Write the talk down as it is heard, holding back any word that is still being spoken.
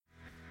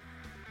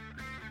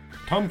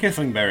Tom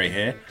Kissingberry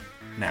here.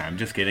 Nah, I'm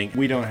just kidding.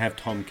 We don't have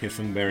Tom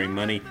Kissingberry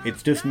money.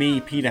 It's just me,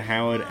 Peter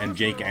Howard, and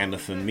Jake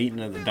Anderson meeting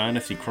at the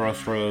Dynasty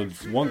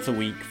Crossroads once a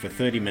week for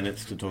 30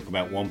 minutes to talk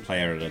about one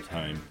player at a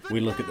time.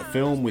 We look at the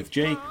film with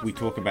Jake, we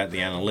talk about the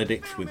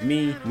analytics with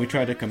me, and we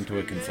try to come to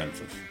a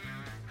consensus.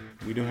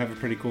 We do have a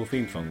pretty cool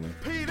theme song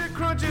though. Peter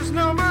crunches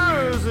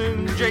numbers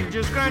and Jake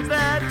just grinds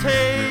that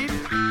tape.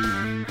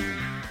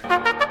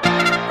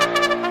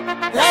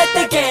 Let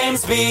the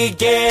games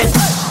begin.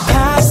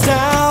 Passed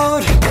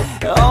out,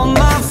 all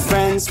my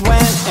friends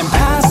went and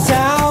passed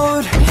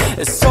out.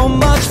 There's so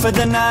much for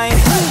the night.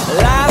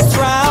 Last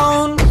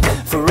round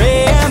for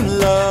AM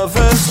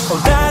lovers.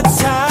 Oh,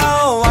 that's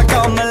how I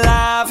come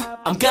alive.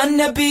 I'm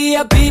gonna be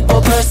a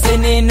people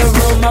person in the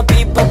room. A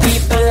people.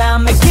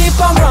 I'ma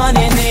keep on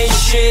running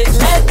this shit.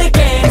 Let the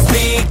games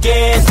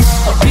begin.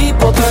 A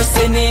people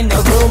person in the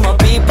room. A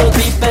people.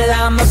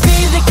 I'ma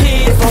be the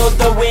kid for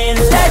the win.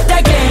 Let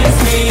the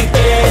games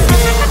begin.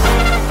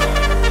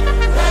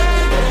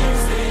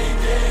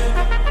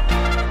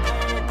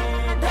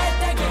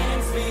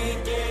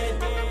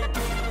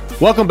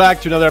 Welcome back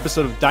to another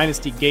episode of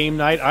Dynasty Game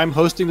Night. I'm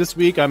hosting this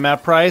week. I'm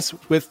Matt Price.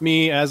 With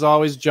me, as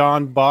always,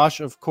 John Bosch,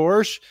 of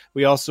course.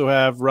 We also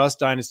have Russ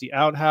Dynasty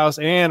Outhouse,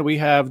 and we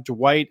have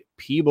Dwight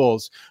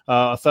Peebles,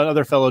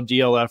 another fellow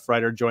DLF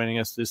writer, joining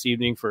us this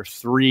evening for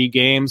 3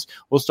 games.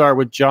 We'll start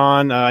with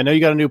John. I know you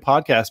got a new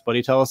podcast,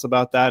 buddy. Tell us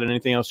about that and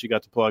anything else you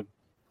got to plug.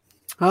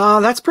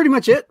 That's pretty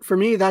much it for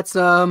me. That's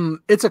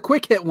it's a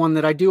quick hit one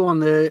that I do on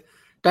the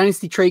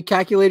Dynasty Trade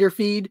Calculator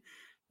feed,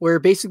 where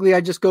basically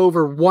I just go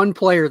over one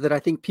player that I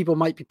think people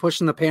might be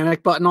pushing the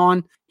panic button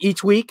on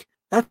each week.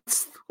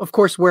 That's, of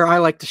course, where I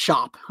like to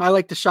shop. I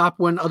like to shop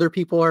when other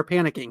people are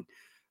panicking.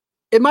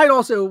 It might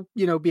also,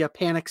 be a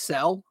panic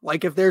sell.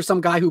 Like if there's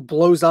some guy who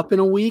blows up in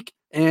a week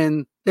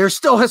and there's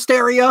still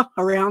hysteria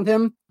around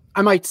him,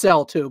 I might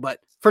sell too.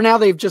 But for now,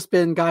 they've just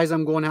been guys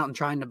I'm going out and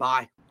trying to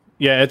buy.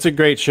 Yeah, it's a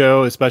great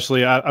show,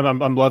 especially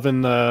I'm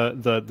loving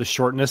the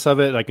shortness of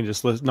it. I can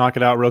just knock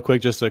it out real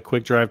quick, just a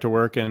quick drive to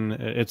work, and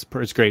it's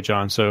great,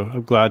 John. So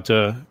I'm glad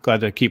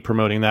to keep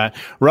promoting that.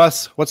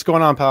 Russ, what's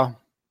going on,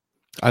 pal?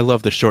 I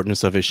love the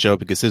shortness of his show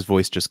because his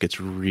voice just gets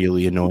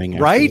really annoying.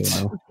 Right.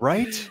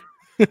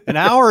 An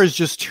hour is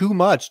just too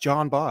much,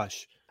 John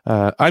Bosch.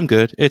 I'm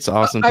good. It's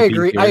awesome. I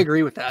agree. I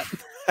agree with that.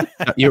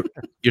 You're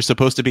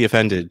supposed to be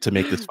offended to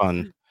make this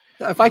fun.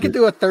 If I could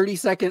do a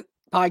 30-second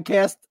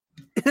podcast,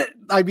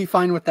 I'd be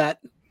fine with that.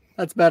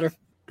 That's better.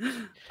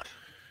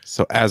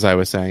 So as I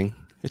was saying,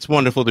 it's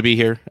wonderful to be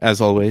here as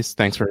always.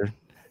 Thanks for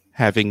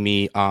having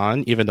me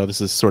on, even though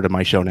this is sort of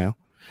my show now.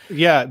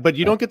 Yeah, but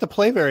you don't get to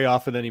play very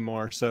often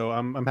anymore, so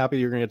I'm happy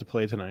you're going to get to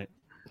play tonight.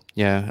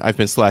 Yeah, I've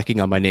been slacking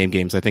on my name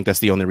games. I think that's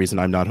the only reason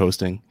I'm not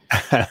hosting.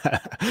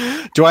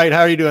 Dwight,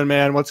 how are you doing,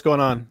 man? What's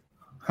going on?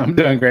 I'm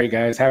doing great,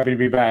 guys. Happy to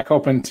be back.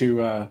 Hoping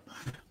to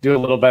do a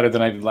little better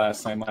than I did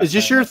last time. Is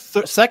this your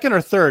second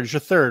or third? It's your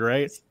third,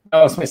 right?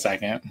 Oh, it's my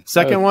second.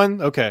 Second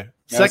one? Okay.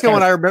 Yeah, second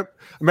one, I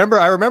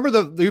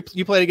remember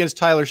you played against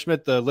Tyler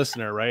Schmidt, the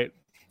listener, right?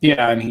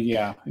 Yeah, and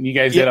you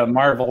guys did a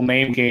Marvel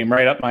name game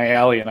right up my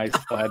alley, and I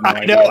still had no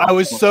idea. I know, I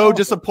was so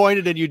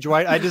disappointed in you,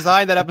 Dwight. I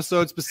designed that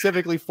episode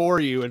specifically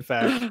for you, in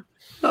fact.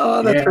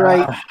 Oh, that's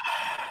right.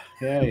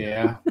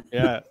 Yeah.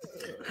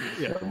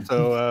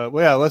 So,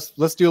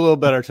 let's do a little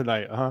better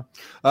tonight,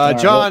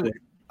 John.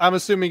 I'm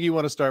assuming you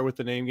want to start with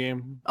the name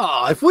game.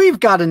 Oh, if we've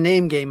got a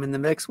name game in the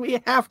mix, we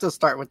have to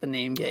start with the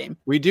name game.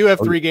 We do have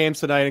 3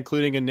 games tonight,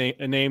 including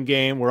a name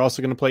game. We're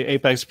also going to play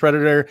Apex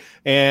Predator,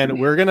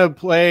 and we're going to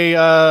play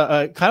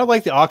kind of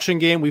like the auction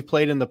game we've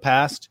played in the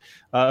past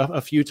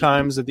a few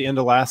times at the end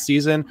of last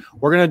season.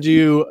 We're going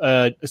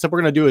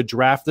to do a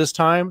draft this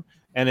time.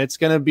 And it's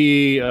going to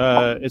be,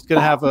 it's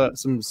going to have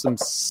some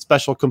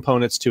special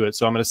components to it.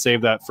 So I'm going to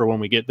save that for when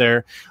we get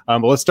there.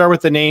 But let's start with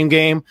the name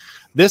game.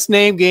 This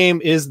name game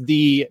is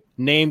the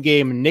name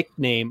game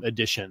nickname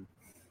edition.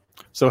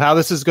 So how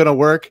this is going to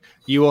work,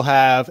 you will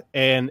have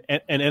an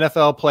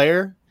NFL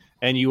player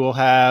and you will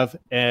have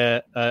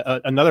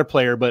another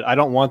player, but I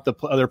don't want the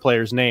other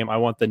player's name. I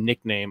want the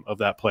nickname of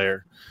that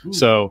player. Ooh.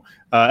 So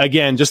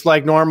again, just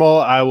like normal,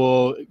 I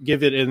will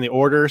give it in the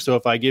order. So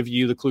if I give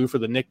you the clue for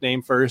the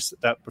nickname first,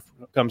 that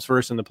comes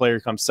first and the player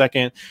comes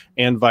second,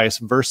 and vice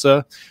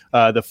versa.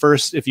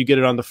 If you get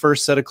it on the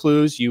first set of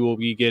clues, you will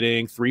be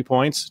getting 3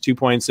 points, 2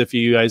 points if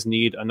you guys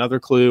need another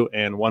clue,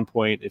 and 1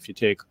 point if you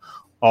take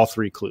all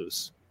 3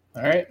 clues.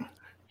 All right.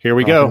 Here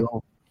we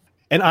go.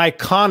 An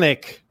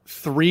iconic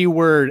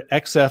 3-word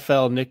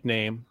XFL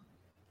nickname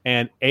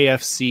and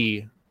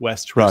AFC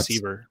West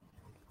receiver.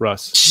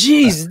 Russ.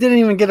 Jeez, didn't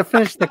even get to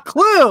finish the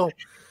clue.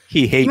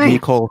 He hate me,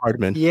 Cole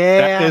Hardman.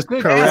 Yeah, that is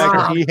correct.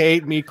 Job. He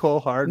hate me,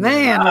 Cole Hardman.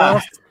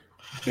 Man,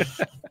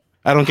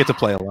 I don't get to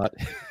play a lot.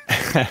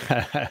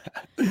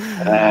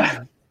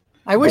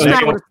 I wish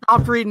Matt would have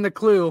stopped reading the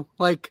clue.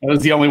 Like that was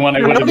the only one I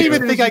don't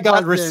even think I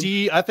got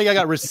receive. I think I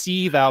got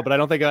receive out, but I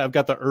don't think I've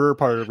got the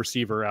part of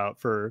receiver out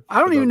for. I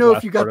don't even know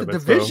if you got the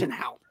division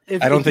out.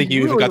 If, I don't if think you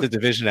even really- got the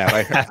division out.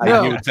 I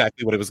No. knew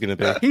exactly what it was going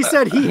to be. He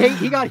said he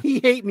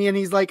hate me, and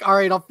he's like, all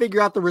right, I'll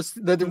figure out the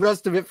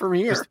rest of it from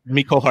here. Just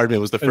Mecole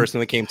Hardman was the first one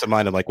that came to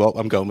mind. I'm like, well,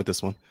 I'm going with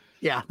this one.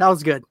 Yeah, that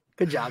was good.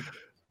 Good job.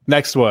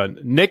 Next one. That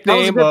was a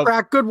Nickname good of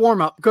crack. Good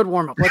warm up.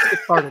 Let's get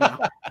started now.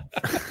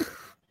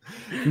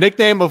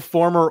 nickname of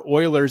former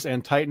Oilers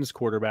and Titans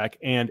quarterback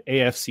and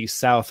AFC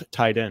South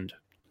tight end.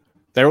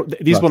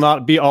 These will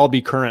not all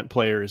be current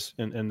players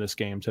in this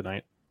game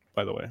tonight,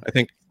 by the way. I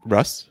think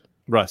Russ.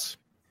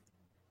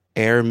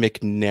 Air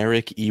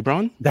McNarick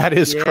Ebron. That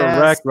is Yes.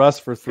 correct. Russ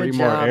for 3 Good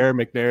more. job. Air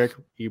McNarick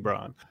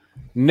Ebron.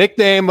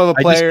 Nickname of a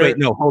player. Wait,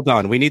 no, hold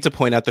on. We need to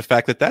point out the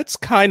fact that that's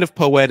kind of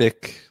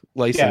poetic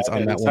license Yeah,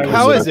 on that it's one. like-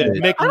 How is it? I don't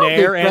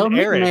McNair think so. and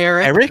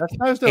Eric. Eric? That's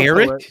how it's done,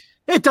 Eric? poet.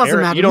 It doesn't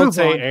Eric. matter. You don't Move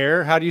say on.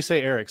 air. How do you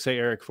say Eric? Say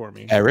Eric for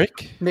me.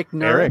 Eric?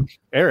 McNair.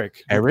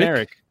 Eric.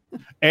 Eric?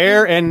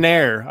 Air and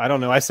Nair. I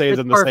don't know. I say It's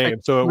them the perfect.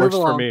 same, so it Move works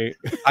for along. me.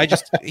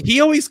 He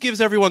always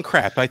gives everyone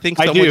crap. I think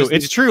I someone do. just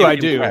It's needs to true, give I him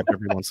do. crap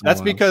every once in a That's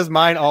while. because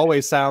mine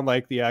always sound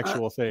like the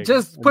actual thing.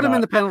 Just put him in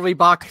Not- the penalty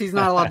box. He's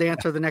not allowed to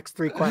answer the next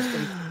 3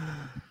 questions.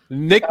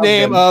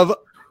 Nickname of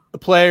a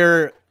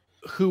player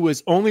who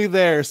was only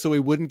there so he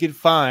wouldn't get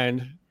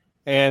fined,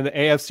 and the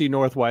AFC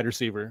North wide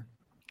receiver.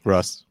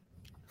 Russ.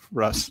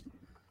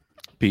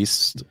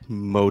 Beast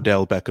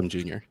Modell Beckham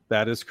Jr.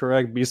 That is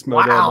correct. Beast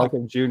Wow. Modell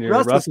Beckham Jr.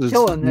 Russ Russ is is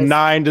killing this.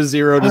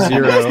 9-0 to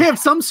You guys 0. have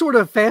some sort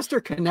of faster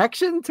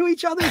connection to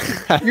each other.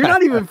 You're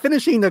not even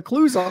finishing the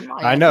clues on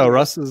mine. I know.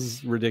 Russ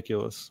is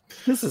ridiculous.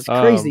 This is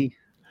crazy.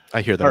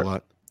 I hear that a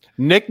lot.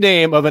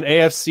 Nickname of an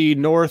AFC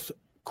North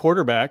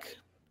quarterback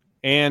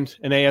and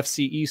an AFC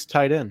East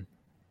tight end.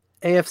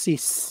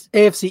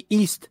 AFC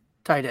East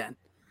tight end.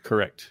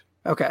 Correct.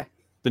 Okay.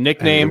 The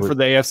nickname And it for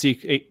the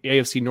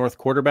AFC North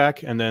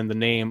quarterback, and then the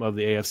name of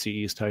the AFC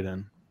East tight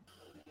end.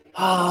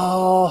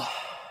 Oh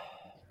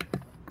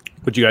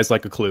Would you guys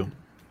like a clue?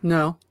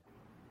 no,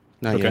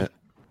 Not Okay. yet.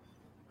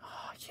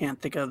 I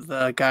can't think of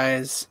the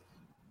guy's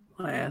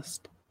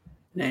last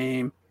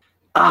name.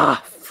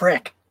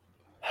 Frick.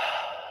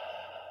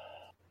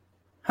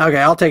 Okay,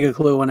 I'll take a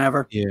clue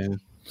whenever. Yeah.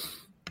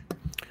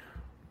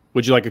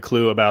 Would you like a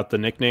clue about the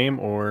nickname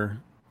or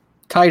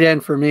Tight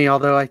end for me,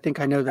 although I think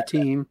I know the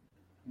team.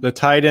 the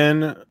tight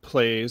end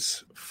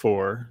plays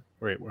for?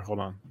 Wait, hold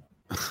on.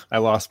 I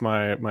lost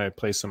my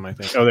place in my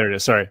thing. Oh, there it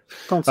is. Sorry.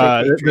 Don't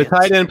say The Patriots.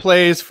 tight end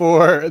plays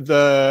for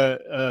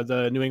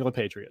the New England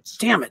Patriots.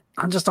 Damn it!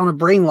 I'm just on a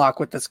brain lock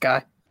with this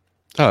guy.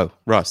 Oh,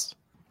 Russ.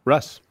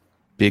 Russ.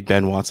 Big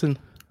Ben Watson.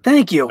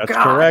 Thank you. That's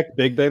God. correct.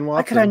 Big Ben Why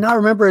Watson. could I not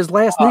remember his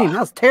last name? That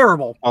was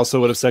terrible. Also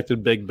would have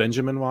sected Big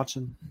Benjamin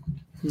Watson.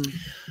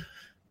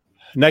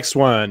 Next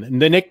one.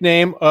 The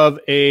nickname of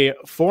a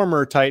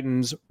former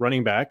Titans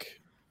running back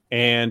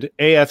and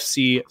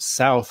AFC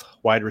South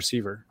wide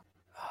receiver.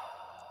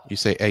 You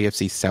say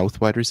AFC South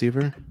wide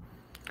receiver?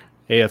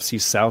 AFC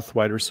South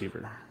wide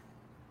receiver.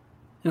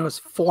 It was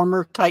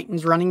former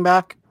Titans running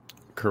back.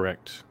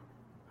 Correct.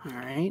 All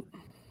right.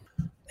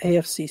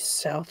 AFC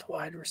South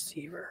wide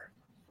receiver.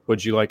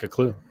 Would you like a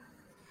clue?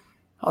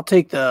 I'll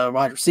take the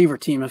wide receiver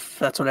team if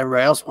that's what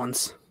everybody else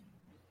wants.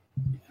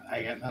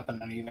 I got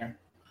nothing on either.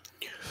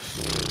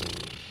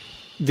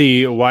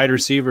 The wide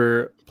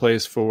receiver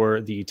plays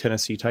for the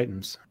Tennessee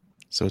Titans.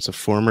 So it's a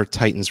former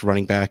Titans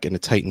running back and a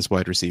Titans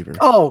wide receiver.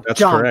 Oh, That's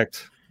John.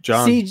 correct.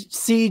 John.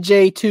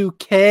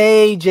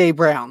 CJ2KJ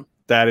Brown.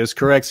 That is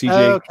correct. CJ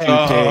Okay.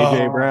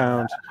 KJ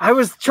Brown. I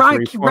was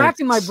 3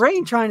 racking my points.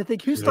 brain trying to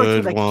think who starts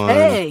Good with a one.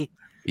 K.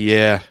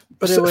 Yeah.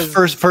 But it was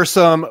For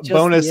some just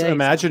bonus the A's.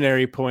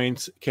 imaginary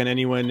points, can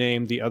anyone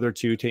name the other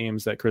 2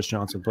 teams that Chris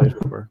Johnson played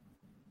for?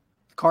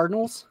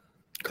 Cardinals.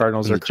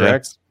 Cardinals And are the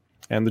correct, Jets.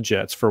 and the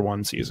Jets for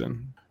 1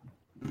 season.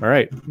 All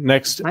right,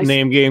 next Nice.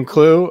 name game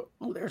clue.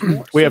 Oh, there's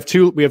more. We have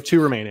two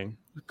remaining.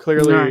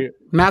 Clearly, All right.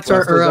 Russ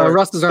has clearly already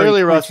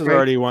Russ has right?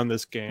 already won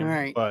this game. All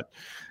right. But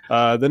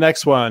the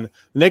next one,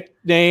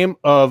 nickname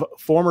of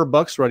former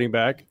Bucks running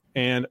back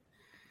and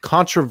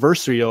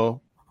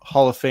controversial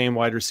Hall of Fame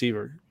wide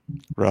receiver.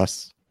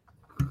 Russ.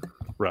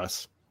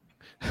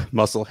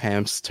 Muscle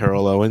Hams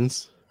Terrell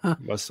Owens.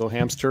 Russell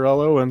Hamster All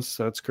Owens.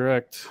 That's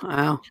correct.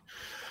 Wow.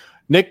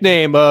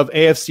 Nickname of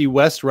AFC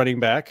West running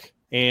back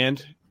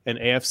and an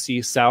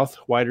AFC South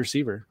wide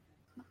receiver.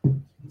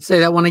 Say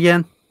that one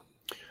again.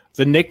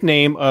 The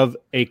nickname of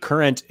a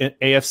current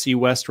AFC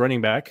West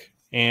running back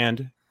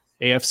and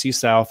AFC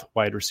South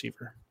wide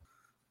receiver.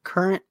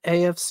 Current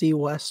AFC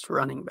West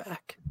running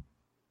back.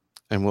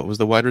 And what was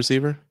the wide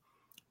receiver?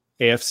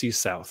 AFC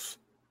South.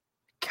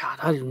 God,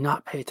 I do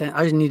not pay attention.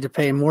 I just need to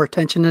pay more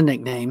attention to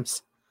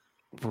nicknames.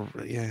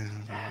 Yeah.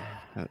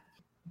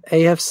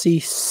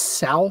 AFC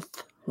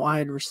South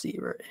wide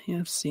receiver.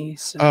 AFC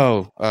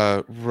South.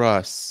 Oh,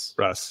 Russ.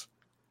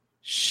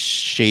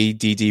 Shea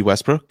D.D.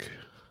 Westbrook.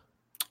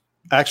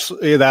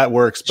 Actually, that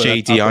works. But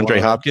Shea that's not the DeAndre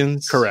one.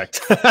 Hopkins.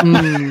 Correct.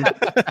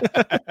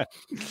 Mm,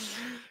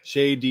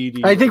 Shea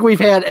D.D. I think we've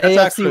had That's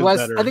actually AFC West.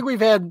 better. I think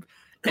we've had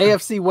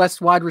AFC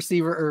West wide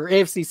receiver or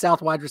AFC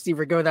South wide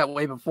receiver go that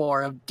way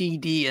before of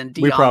DD and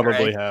DeAndre. We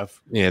probably have.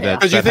 Yeah,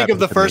 Because you think of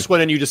the first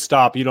one and you just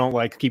stop. You don't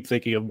like keep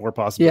thinking of more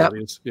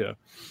possibilities. Yeah.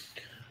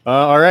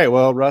 All right.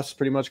 Well, Russ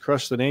pretty much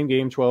crushed the name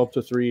game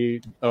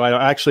 12-3. Oh,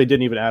 I actually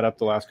didn't even add up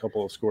the last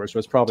couple of scores, so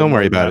it's probably Don't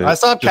worry about it. I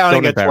stopped Just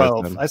counting don't at embarrass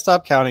 12. them. I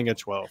stopped counting at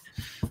 12.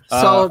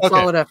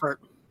 Solid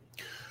effort.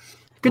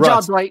 Good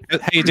Russ. job, Dwight.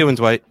 How you doing,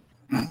 Dwight?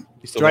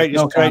 Dwight,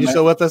 you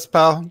still with us,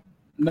 pal?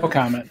 No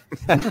comment.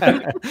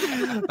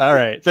 All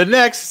right. The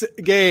next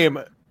game,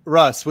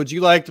 Russ, would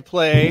you like to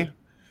play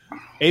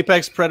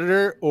Apex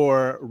Predator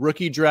or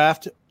Rookie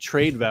Draft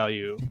Trade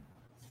Value?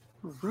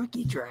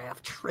 Rookie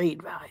draft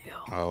trade value.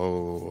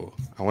 Oh,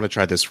 I want to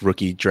try this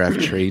rookie draft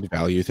trade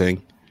value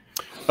thing.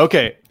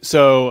 Okay,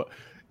 so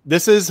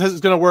this is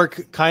going to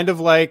work kind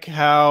of like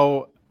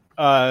how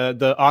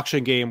the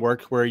auction game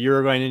worked, where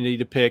you're going to need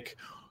to pick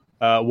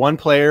one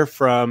player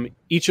from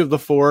each of the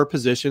four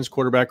positions: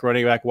 quarterback,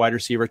 running back, wide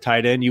receiver,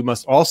 tight end. You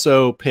must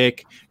also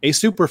pick a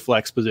super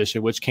flex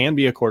position, which can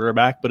be a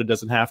quarterback, but it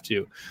doesn't have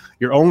to.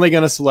 You're only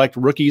going to select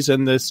rookies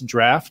in this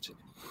draft.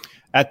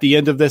 At the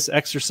end of this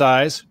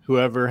exercise,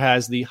 whoever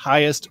has the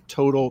highest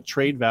total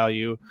trade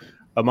value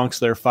amongst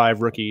their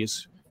 5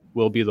 rookies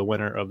will be the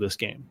winner of this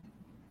game.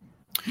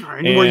 All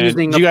right, and we're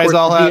using. Do you guys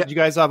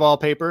have all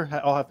paper?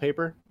 All have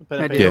paper?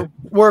 I do. Yeah.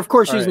 We're of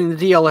course all using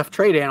the DLF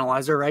Trade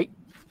Analyzer, right?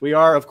 We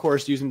are, of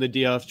course, using the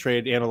DLF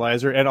Trade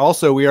Analyzer, and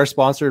also we are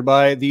sponsored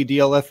by the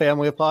DLF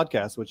family of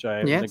podcasts, which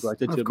I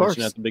neglected to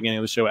mention at the beginning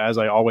of the show, as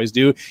I always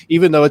do,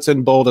 even though it's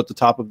in bold at the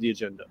top of the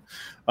agenda.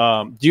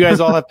 Do you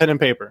guys all have pen and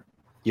paper?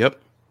 Yep.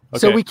 Okay.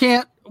 So we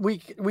can't. We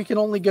can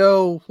only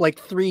go like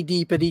 3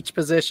 deep at each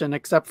position,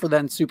 except for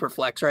then super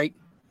flex, right?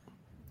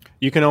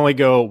 You can only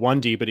go 1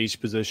 deep at each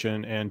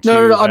position, and 2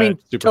 no. I mean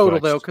super total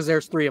flexed. though, because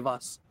there's 3 of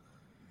us.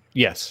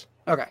 Yes.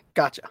 Okay,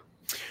 gotcha.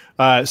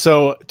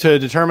 So to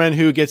determine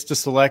who gets to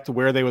select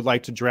where they would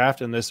like to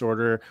draft in this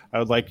order, I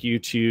would like you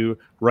to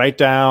write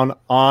down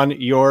on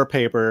your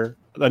paper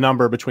a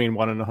number between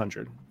 1 and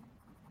 100,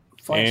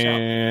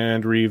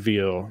 and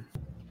reveal.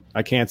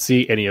 I can't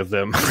see any of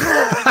them.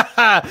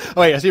 Oh,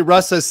 wait, I see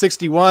Russ says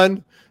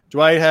 61.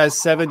 Dwight has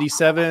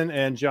 77,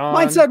 and John.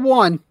 Mine said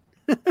 1.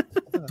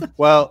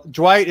 Well,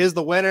 Dwight is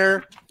the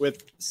winner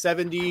with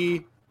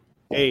 78.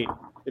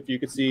 If you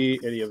could see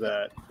any of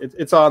that,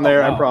 it's on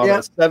there. I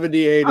promise. Yeah.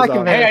 78 is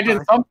on there. Hey, I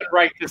did something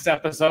right this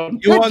episode.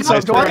 You won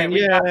something.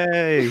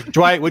 Yay.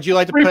 Dwight, would you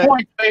like to 3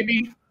 points,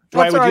 baby?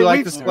 Dwight, would you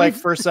like to select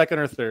first, second,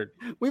 or third?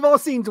 We've all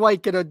seen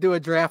Dwight do a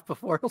draft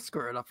before. He'll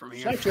screw it up for me.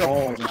 Shut your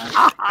hole, man.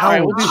 All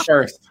right, we'll do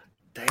first.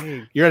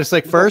 Dang. You're going to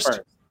select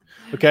first?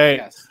 Okay.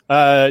 Yes.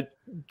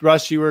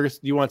 Russ,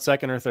 you want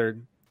second or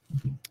third?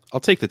 I'll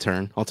take the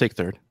turn. I'll take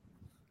third.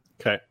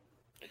 Okay.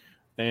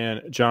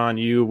 And John,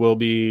 you will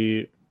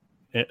be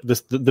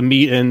the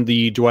meat in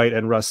the Dwight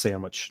and Russ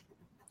sandwich.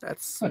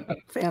 That's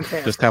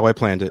fantastic. Just how I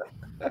planned it.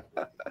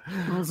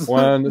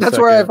 That's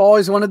where I've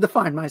always wanted to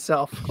find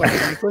myself, quite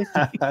frankly.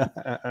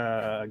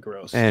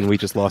 Gross. And we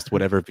just lost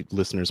whatever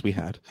listeners we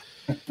had.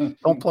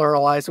 Don't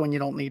pluralize when you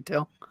don't need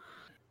to.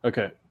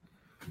 Okay.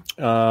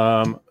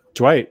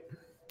 Dwight,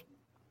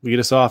 lead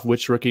us off.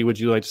 Which rookie would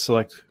you like to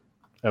select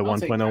at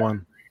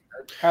 1.01?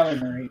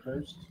 Kyler Murray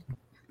first.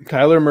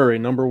 Kyler Murray,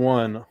 number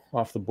 1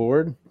 off the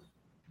board.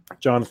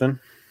 Jonathan?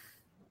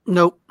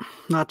 Nope,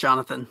 not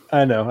Jonathan.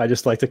 I know. I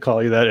just like to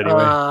call you that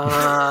anyway.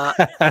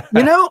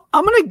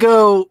 I'm going to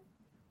go...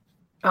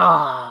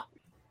 I'll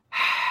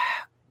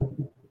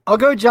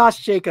go Josh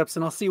Jacobs,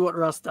 and I'll see what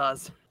Russ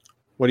does.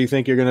 What do you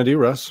think you're going to do,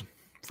 Russ,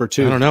 for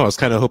 2? I don't know. I was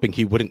kind of hoping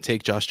he wouldn't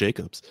take Josh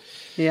Jacobs.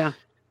 Yeah.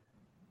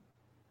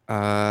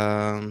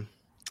 I'm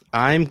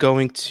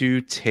going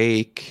to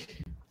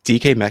take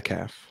DK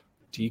Metcalf.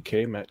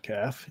 DK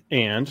Metcalf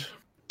and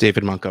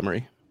David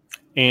Montgomery.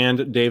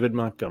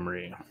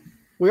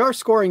 We are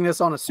scoring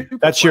this on a super.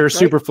 That's your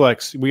super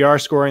flex. We are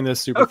scoring this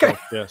super flex.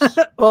 Yes.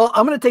 Well,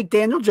 I'm going to take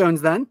Daniel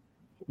Jones then.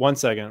 1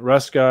 second.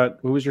 Russ got,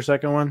 who was your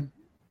second one?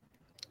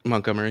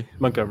 Montgomery.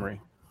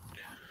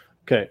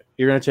 Okay.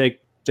 You're going to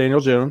take Daniel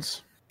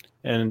Jones.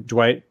 And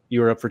Dwight,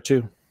 you are up for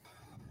 2.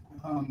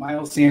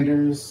 Miles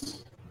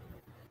Sanders.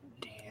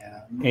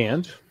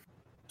 And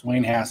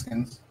Dwayne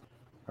Haskins.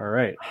 All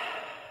right.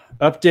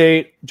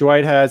 Update.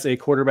 Dwight has a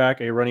quarterback,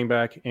 a running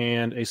back,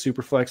 and a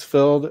super flex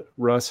filled.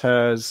 Russ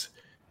has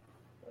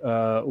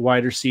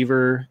wide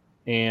receiver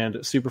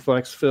and super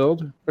flex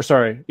filled.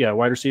 Wide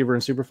receiver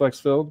and super flex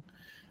filled.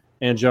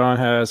 And John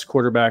has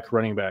quarterback,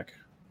 running back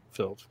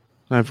filled.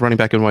 I have running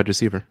back and wide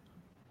receiver.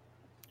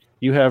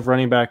 You have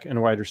running back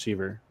and wide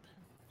receiver.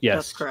 Yes.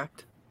 That's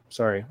correct.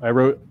 Sorry. I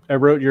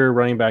wrote your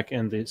running back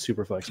in the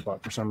super flex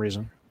spot for some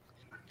reason.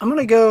 I'm going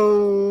to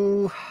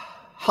go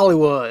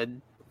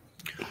Hollywood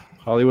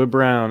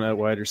Brown at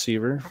wide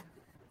receiver.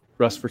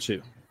 Russ for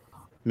 2.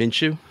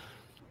 Minshew.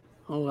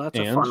 Oh, that's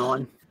a fun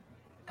one.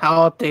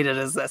 How updated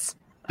is this?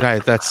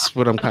 Right, that's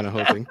what I'm kind of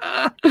hoping.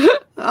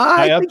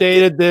 I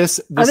updated this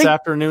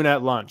afternoon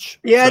at lunch.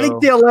 Yeah, so. I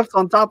think DLF's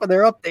on top of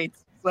their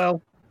updates.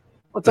 So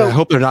I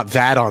hope they're not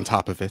that on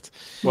top of it.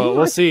 Well,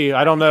 we'll see.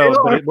 I don't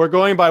know. But we're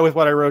going by with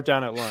what I wrote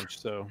down at lunch.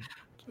 So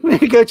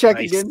go check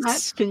again,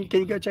 Matt. Can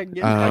you go check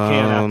again? I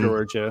can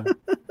afterwards. Yeah.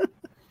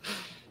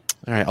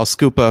 All right, I'll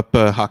scoop up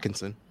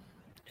Hawkinson.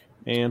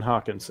 And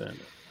Hawkinson.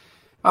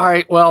 All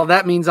right. Well,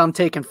 that means I'm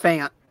taking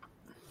Fant.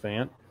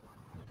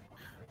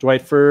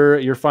 Dwight, for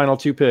your final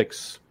 2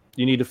 picks,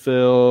 you need to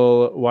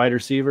fill wide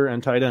receiver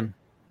and tight end.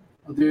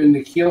 I'll do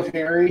N'Keal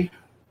Harry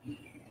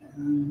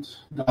and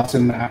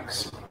Dawson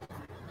Knox.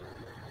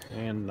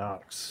 And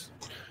Knox.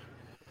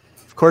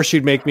 Of course,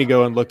 you'd make me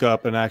go and look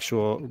up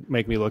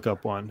make me look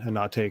up one and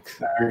not take.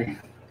 Sorry.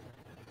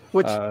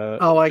 Which?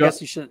 I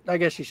guess you shouldn't. I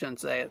guess you shouldn't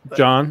say it. But,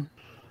 John.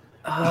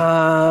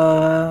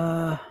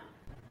 Gosh,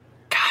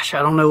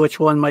 I don't know which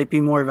one might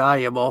be more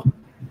valuable.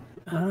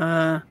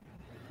 I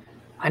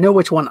know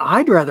which one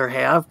I'd rather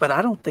have, but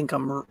I don't think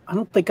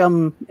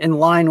I'm in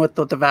line with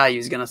what the value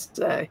is going to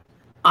say.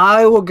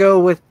 I will go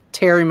with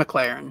Terry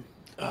McLaurin.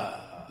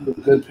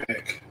 Good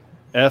pick.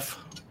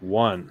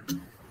 F1.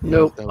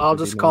 Nope, I'll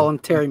just call him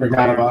Terry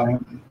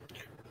McLaurin.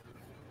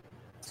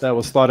 That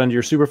will slot into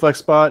your Superflex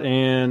spot.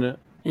 And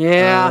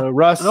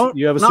Russ,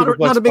 you have a Superflex spot.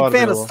 Not a big fan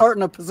available. of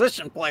starting a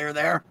position player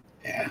there.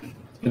 Yeah,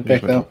 good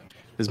pick though.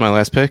 This is my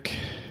last pick.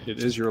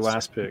 It is your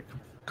last pick.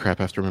 Crap,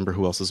 I have to remember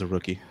who else is a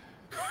rookie.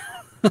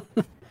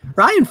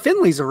 Ryan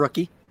Finley's a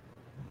rookie.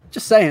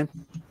 Just saying.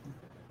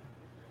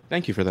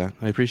 Thank you for that.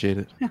 I appreciate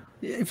it. Yeah.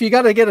 If you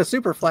got to get a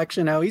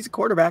Superflex, he's a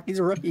quarterback. He's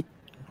a rookie.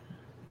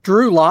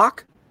 Drew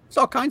Lock. There's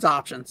all kinds of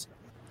options.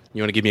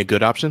 You want to give me a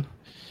good option?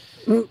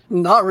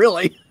 Not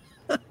really.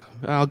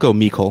 I'll go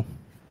Mecole.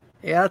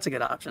 Yeah, that's a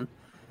good option.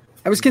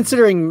 I was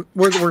considering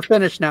we're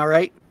finished now,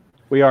 right?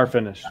 We are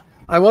finished.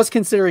 I was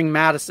considering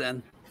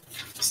Madison.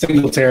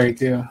 Singletary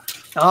too.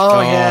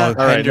 Oh yeah.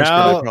 All right,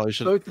 now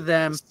both of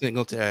them.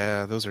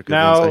 Singletary. Those are good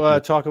now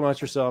ones. talk amongst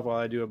yourself while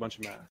I do a bunch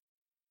of math.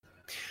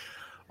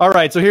 All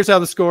right, so here's how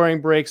the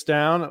scoring breaks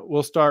down.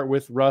 We'll start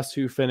with Russ,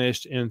 who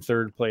finished in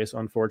 3rd place,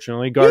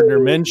 unfortunately. Gardner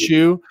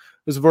Minshew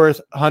was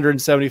worth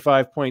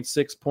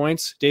 175.6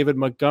 points. David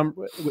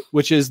Montgomery,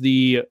 which is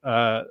the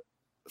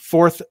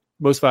 4th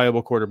most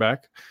valuable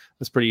quarterback.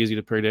 That's pretty easy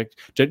to predict.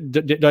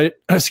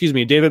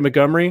 David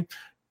Montgomery,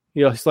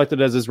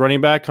 selected as his running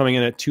back, coming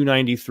in at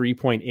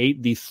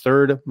 293.8, the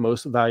 3rd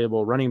most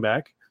valuable running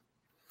back.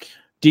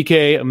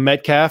 DK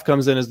Metcalf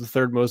comes in as the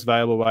 3rd most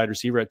valuable wide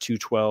receiver at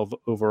 212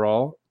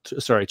 overall.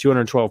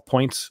 212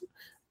 points.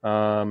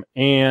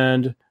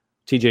 And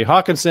TJ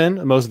Hawkinson,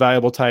 the most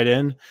valuable tight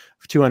end,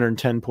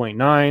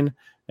 210.9.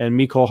 And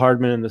Mecole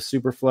Hardman in the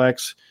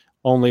Superflex,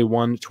 only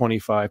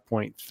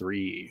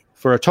 125.3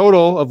 for a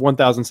total of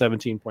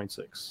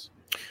 1,017.6.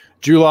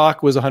 Drew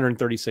Lock was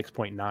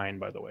 136.9,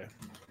 by the way.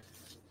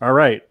 All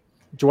right.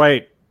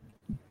 Dwight,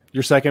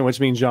 you're second, which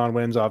means John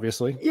wins,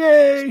 obviously.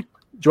 Yay!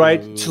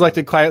 Dwight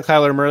selected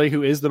Kyler Murray,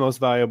 who is the most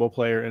valuable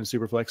player in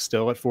Superflex,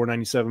 still at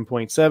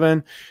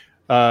 497.7.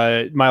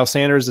 Miles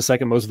Sanders, the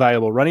 2nd most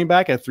valuable running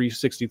back at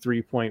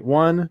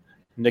 363.1.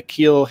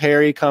 N'Keal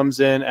Harry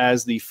comes in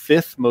as the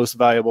 5th most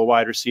valuable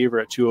wide receiver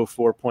at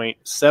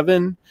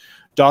 204.7.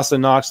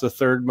 Dawson Knox, the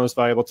 3rd most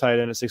valuable tight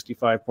end at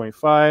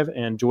 65.5.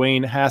 And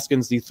Dwayne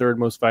Haskins, the 3rd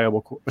most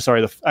valuable.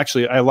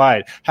 I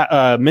lied.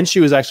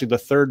 Minshew is actually the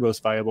 3rd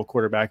most valuable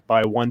quarterback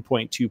by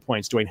 1.2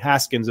 points. Dwayne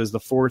Haskins is the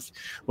 4th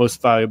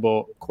most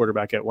valuable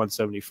quarterback at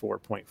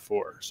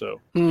 174.4.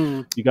 So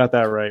you got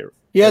that right.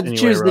 You had to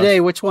choose today.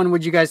 Which one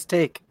would you guys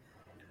take?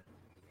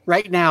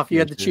 Right now, if you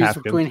had to choose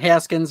between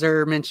Haskins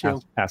or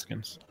Minshew.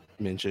 Haskins.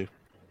 Minshew.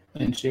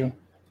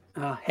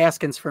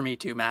 Haskins for me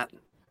too, Matt.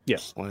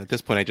 Yes. Well, at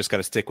this point, I just got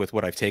to stick with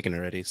what I've taken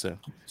already. So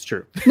it's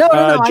true. No.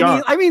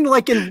 I mean,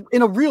 like in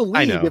a real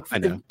league, I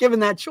know.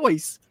 Given that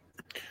choice.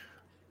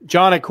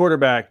 John at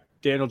quarterback.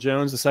 Daniel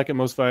Jones, the 2nd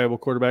most valuable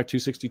quarterback,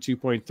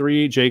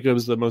 262.3.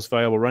 Jacobs, the most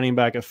valuable running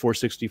back at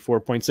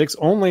 464.6.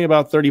 Only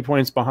about 33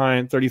 points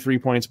behind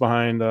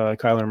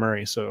Kyler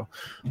Murray. So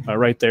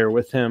right there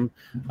with him.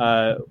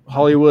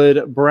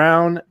 Hollywood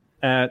Brown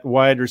at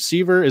wide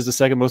receiver is the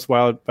 2nd most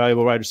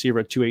valuable wide receiver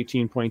at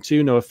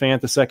 218.2. Noah Fant,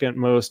 the 2nd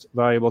most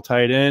valuable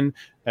tight end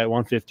at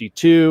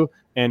 152.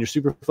 And your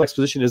super flex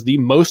position is the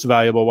most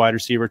valuable wide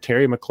receiver,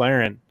 Terry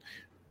McLaurin,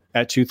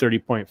 at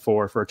 230.4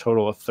 for a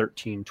total of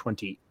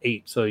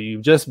 1328. So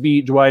you just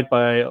beat Dwight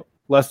by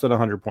less than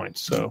 100 points.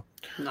 So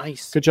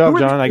nice. Good job,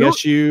 John. I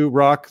guess you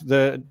rock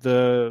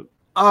the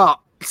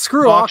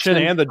screw auction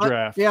and the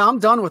draft. I'm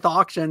done with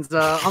auctions.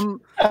 I'm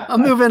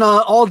moving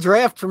all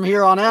draft from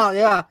here on out.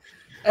 Yeah.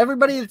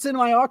 Everybody that's in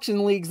my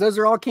auction leagues, those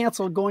are all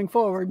canceled going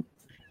forward.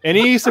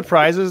 Any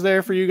surprises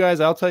there for you guys?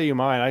 I'll tell you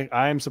mine.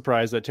 I'm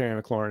surprised that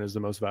Terry McLaurin is the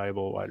most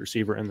valuable wide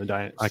receiver in the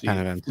Dynasty. I kind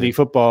of am too. The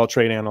football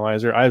trade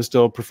analyzer. I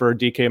still prefer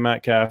DK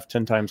Metcalf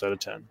 10 times out of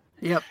 10.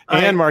 Yep.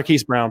 And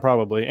Marquise Brown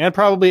probably. And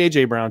probably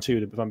AJ Brown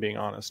too, if I'm being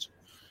honest.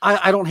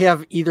 I don't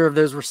have either of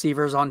those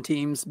receivers on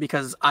teams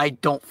because I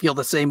don't feel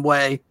the same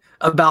way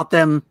about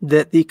them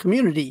that the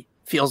community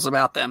feels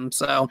about them.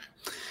 So,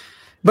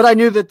 but I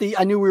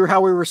knew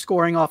how we were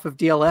scoring off of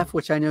DLF,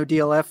 which I know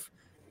DLF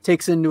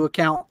takes into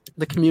account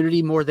the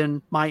community more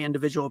than my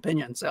individual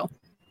opinion. So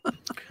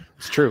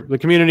It's true. The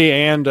community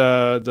and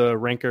the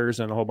rankers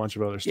and a whole bunch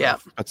of other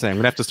stuff. I'd say I'm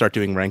gonna have to start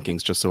doing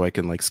rankings just so I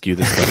can like skew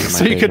this stuff. In my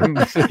So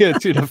you favor.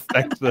 can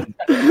affect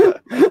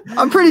the.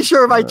 I'm pretty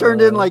sure if I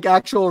turned in like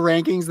actual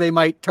rankings, they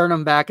might turn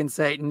them back and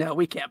say, "No,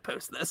 we can't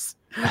post this.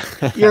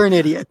 You're an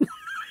idiot."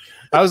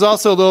 I was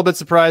also a little bit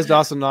surprised.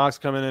 Dawson Knox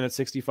coming in at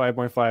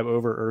 65.5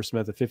 over Irv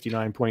Smith at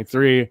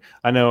 59.3.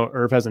 I know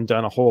Irv hasn't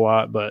done a whole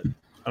lot, but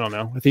I don't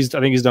know. I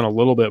think he's done a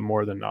little bit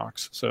more than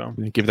Knox. So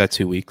Give that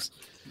 2 weeks.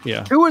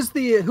 Yeah. Who was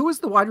the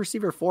wide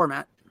receiver for,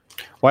 Matt?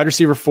 Wide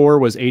receiver 4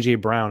 was AJ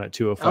Brown at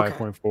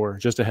 205.4,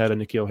 just ahead of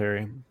N'Keal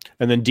Harry.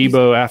 And then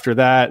Debo after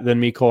that,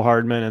 then Mecole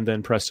Hardman, and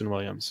then Preston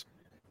Williams.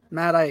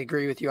 Matt, I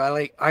agree with you. I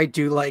like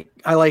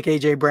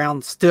AJ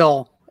Brown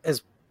still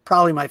as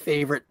probably my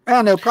favorite. I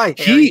don't know,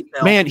 probably Harry.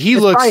 He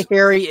looks probably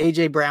Harry,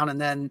 AJ Brown, and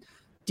then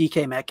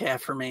DK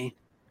Metcalf for me.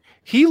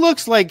 He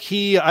looks like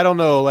I don't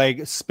know,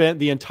 like spent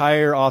the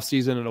entire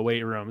offseason in a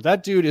weight room.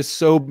 That dude is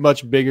so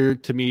much bigger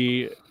to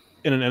me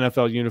in an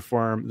NFL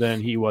uniform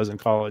than he was in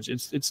college.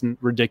 It's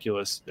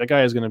ridiculous. That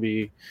guy is going to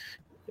be,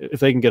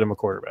 if they can get him a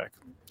quarterback.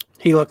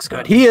 He looks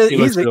good. He's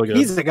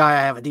good. the guy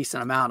I have a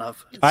decent amount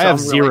of. So I have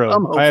I'm zero.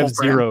 I have hopeful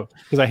for him. zero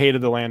because I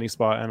hated the landing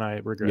spot and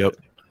I regret it.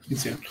 Me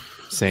too.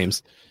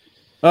 Sames.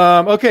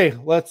 Okay,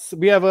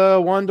 we have a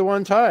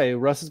 1-1 tie.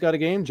 Russ has got a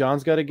game.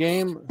 John's got a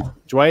game.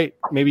 Dwight,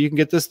 maybe you can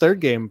get this third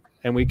game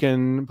and we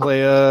can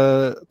play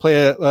a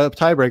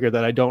tiebreaker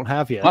that I don't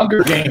have yet.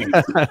 Hunger Games.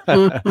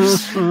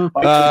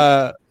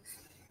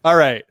 All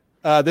right.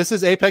 This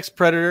is Apex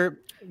Predator.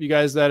 You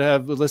guys that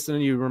have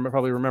listened, you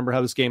probably remember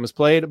how this game is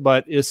played,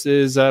 but this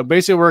is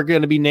basically we're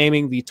going to be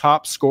naming the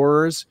top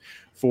scorers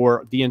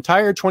for the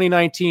entire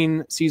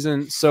 2019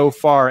 season so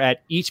far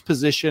at each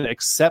position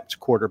except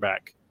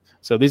quarterback.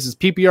 So this is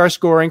PPR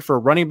scoring for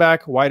running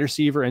back, wide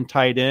receiver, and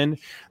tight end.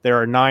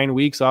 There are 9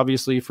 weeks,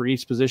 obviously, for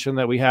each position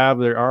that we have.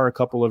 There are a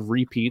couple of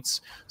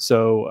repeats,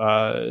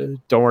 so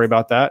don't worry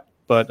about that.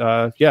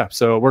 But yeah,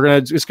 so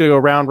we're just gonna go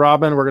round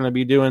robin. We're gonna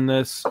be doing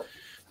this.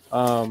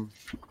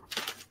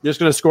 You're just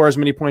going to score as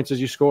many points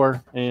as you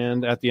score,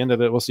 and at the end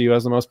of it, we'll see who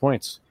has the most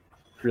points.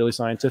 Really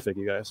scientific,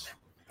 you guys.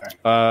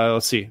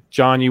 Let's see.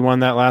 John, you won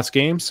that last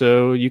game,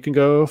 so you can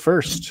go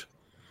first.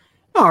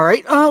 All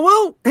right.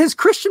 Well, has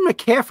Christian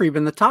McCaffrey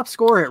been the top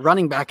scorer at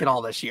running back at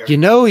all this year? You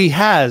know he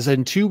has.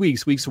 In 2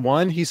 weeks. Week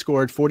 1, he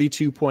scored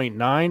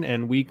 42.9,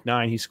 and week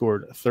 9, he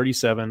scored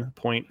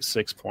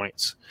 37.6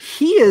 points.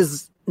 He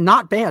is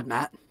not bad,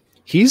 Matt.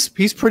 He's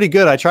pretty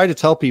good. I tried to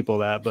tell people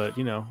that, but,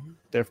 you know,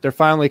 they're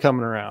finally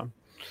coming around.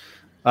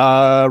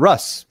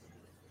 Russ.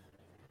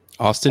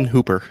 Austin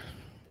Hooper.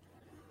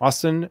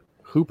 Austin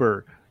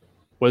Hooper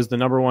was the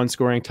number 1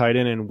 scoring tight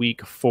end in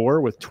week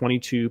 4 with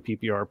 22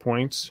 PPR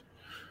points.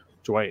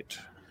 Dwight.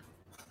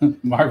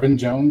 Marvin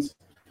Jones.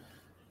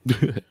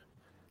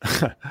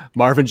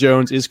 Marvin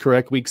Jones is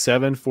correct. Week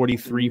 7,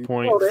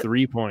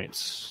 43.3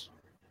 points.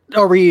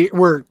 Oh,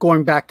 we're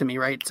going back to me,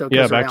 right? So it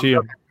yeah, goes back around. to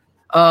you.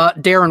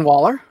 Darren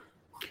Waller.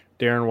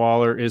 Darren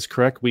Waller is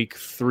correct. Week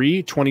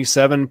 3,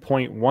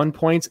 27.1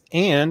 points.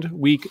 And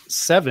week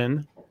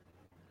 7,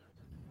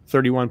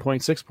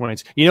 31.6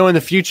 points. You know, in the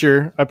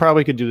future, I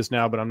probably could do this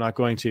now, but I'm not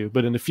going to.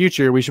 But in the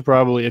future, we should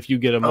probably, if you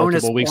get a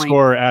multiple week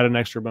score, add an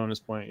extra bonus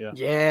point.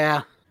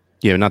 Yeah.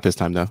 Yeah, not this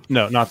time though.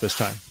 No, not this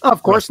time.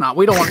 Of course not.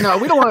 We don't want. No,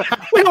 we don't want.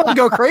 We don't want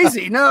to go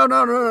crazy. No.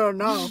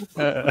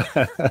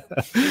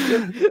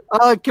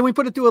 Can we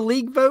put it to a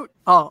league vote?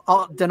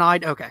 Oh,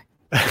 denied. Okay.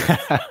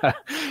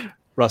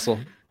 Russell.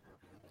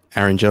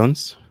 Aaron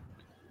Jones.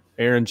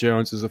 Aaron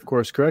Jones is, of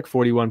course, correct.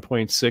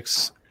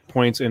 41.6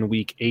 points in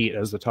week 8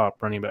 as the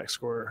top running back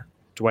scorer.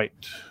 Dwight.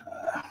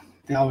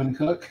 Dalvin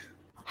Cook.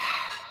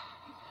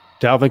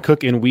 Dalvin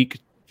Cook in week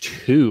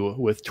 2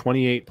 with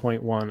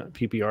 28.1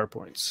 PPR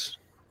points.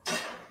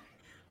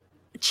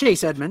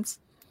 Chase Edmonds.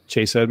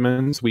 Chase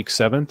Edmonds, week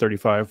 7,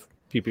 35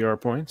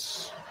 PPR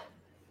points.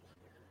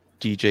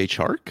 DJ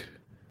Chark.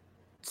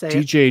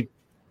 DJ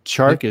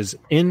Chark is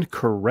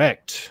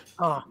incorrect.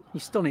 Oh, you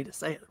still need to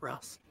say it,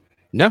 Russ.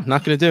 No,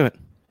 not going to do it.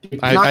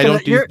 I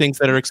don't do things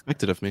that are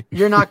expected of me.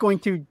 You're not going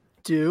to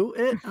do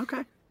it?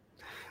 Okay.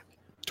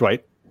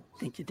 Dwight. I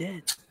think you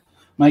did.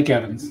 Mike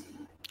Evans.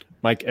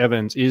 Mike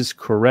Evans is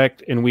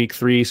correct. In week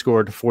 3,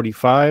 scored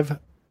 45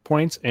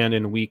 points, and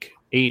in week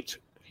 8,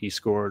 he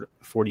scored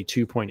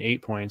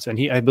 42.8 points.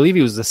 And I believe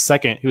he was the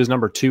second. He was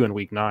number 2 in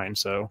week 9,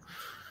 so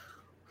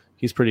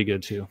he's pretty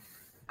good too.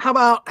 How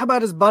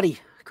about his buddy,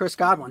 Chris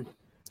Godwin?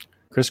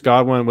 Chris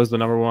Godwin was the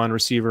number 1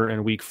 receiver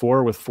in week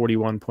 4 with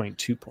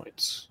 41.2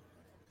 points.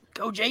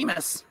 Go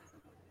Jameis.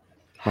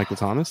 Michael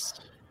Thomas.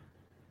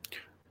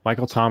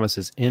 Michael Thomas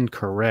is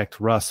incorrect.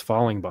 Russ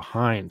falling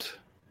behind.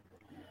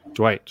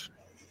 Dwight.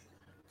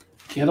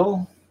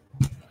 Kittle.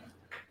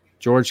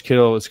 George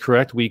Kittle is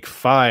correct. Week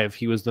 5,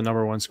 he was the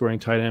number 1 scoring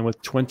tight end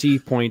with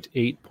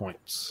 20.8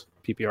 points,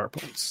 PPR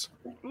points.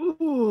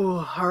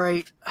 Ooh, all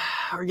right.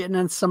 We're getting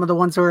in some of the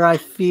ones where I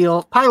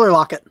feel Tyler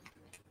Lockett.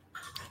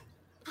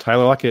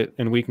 Tyler Lockett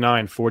in week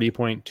 9,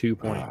 40.2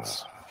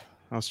 points.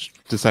 I was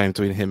deciding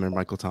between him and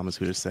Michael Thomas,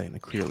 who to say,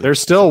 and clearly there's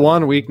still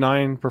one week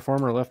 9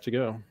 performer left to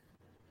go.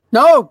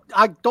 No,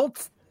 I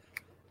don't.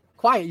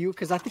 Quiet you,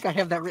 because I think I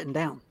have that written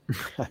down.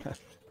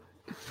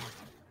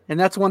 And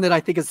that's one that I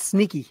think is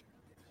sneaky.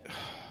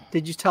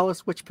 Did you tell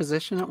us which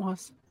position it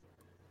was?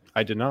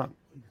 I did not.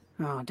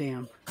 Oh,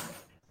 damn.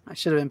 I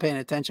should have been paying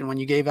attention when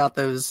you gave out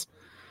those.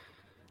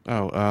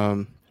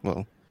 Oh,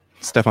 well,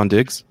 Stephon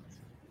Diggs.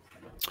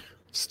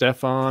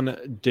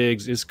 Stephon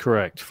Diggs is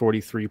correct.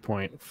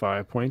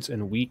 43.5 points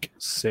in week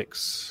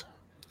 6.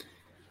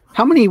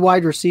 How many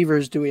wide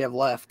receivers do we have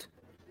left?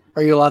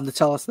 Are you allowed to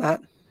tell us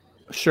that?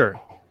 Sure.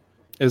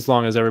 As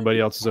long as everybody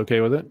else is okay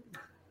with it.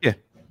 Yeah.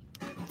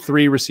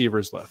 3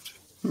 receivers left.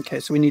 Okay,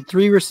 so we need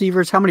 3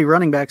 receivers. How many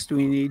running backs do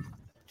we need?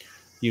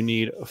 You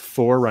need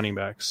 4 running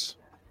backs.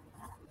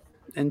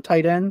 And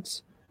tight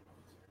ends?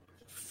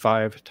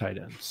 5 tight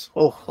ends.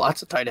 Oh,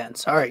 lots of tight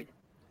ends. All right.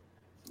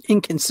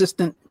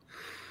 Inconsistent.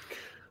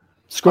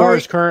 Score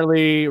is right.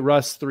 Currently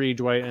Russ 3,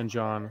 Dwight and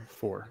John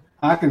 4.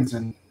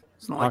 Hawkinson.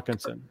 It's not like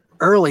Hawkinson.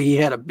 early, he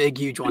had a big,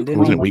 huge one, didn't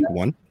Wasn't he? it week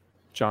 1?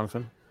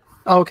 Jonathan.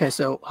 Oh, okay,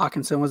 so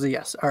Hawkinson was a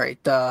yes. All right.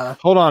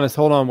 Hold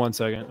on 1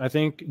 second. I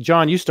think,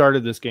 John, you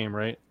started this game,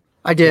 right?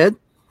 I did.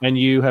 And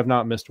you have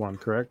not missed one,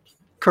 correct?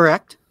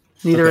 Correct.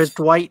 Neither Okay. is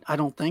Dwight, I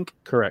don't think.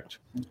 Correct.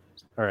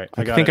 All right.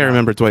 I think I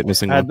remember Dwight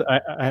missing one.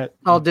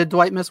 Oh, did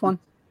Dwight miss one?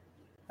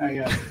 I'm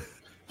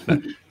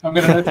going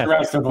to hit the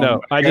rest of them.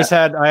 No, I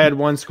had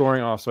one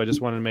scoring off, so I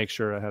just wanted to make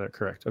sure I had it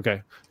correct.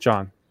 Okay,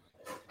 John.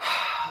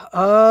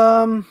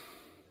 Adam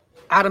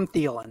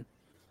Thielen.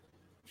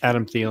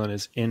 Adam Thielen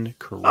is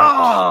incorrect.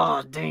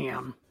 Oh,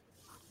 damn.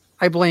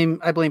 I blame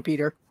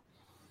Peter.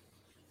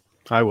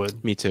 I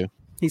would. Me too.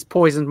 He's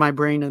poisoned my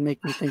brain and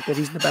make me think that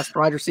he's the best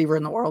wide receiver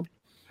in the world.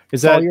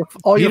 Is that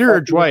all your Peter or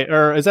fault. Dwight,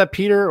 or is that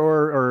Peter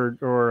or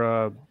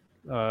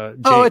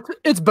Jake? Oh,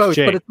 it's both,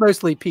 Jake. but it's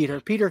mostly Peter.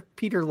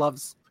 Peter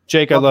loves.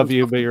 Jake, I love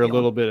you, but you're a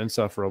little bit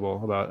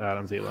insufferable about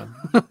Adam Thielen.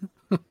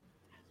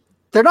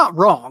 They're not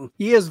wrong.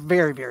 He is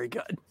very, very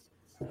good.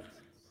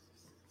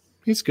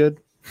 He's good.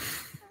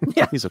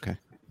 Yeah. He's okay.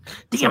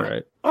 Damn All it.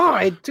 right. Oh,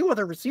 I had 2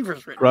 other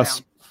receivers written Russ.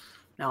 down.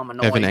 Now I'm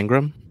annoyed. Evan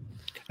Engram.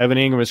 Evan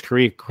Ingram is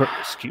correct.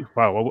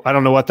 Wow, I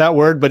don't know what that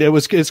word, but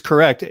it's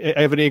correct.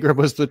 Evan Ingram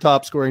was the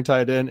top scoring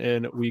tight end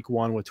in week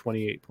 1 with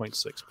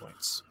 28.6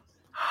 points.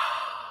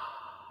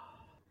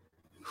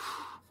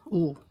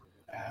 Ooh.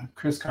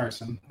 Chris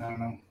Carson. I don't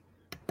know.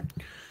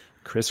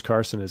 Chris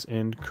Carson is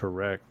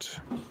incorrect.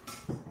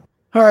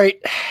 All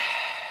right.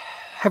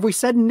 Have we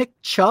said Nick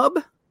Chubb?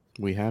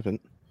 We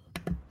haven't.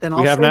 Then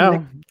We have say now.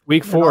 Nick-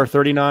 Week 4,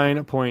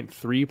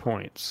 39.3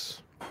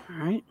 points. All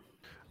right.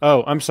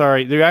 Oh, I'm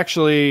sorry. They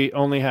actually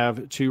only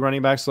have 2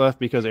 running backs left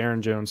because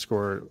Aaron Jones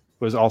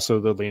was also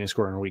the leading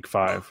scorer in week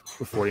 5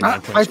 with 49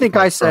 points. I think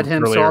I said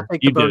him, so I'll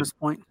take the bonus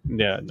point.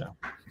 Yeah, no.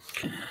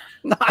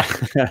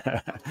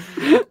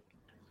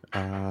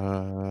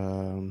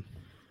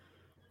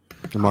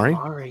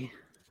 Amari?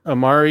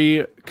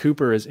 Amari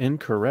Cooper is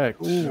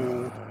incorrect.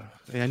 Ooh.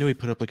 Yeah, I knew he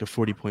put up like a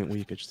 40-point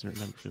week. I just didn't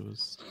remember if it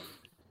was.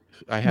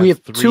 I We have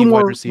have 3 two wide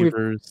more-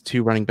 receivers,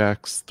 2 running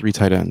backs, 3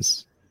 tight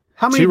ends.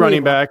 How many? 2 do we running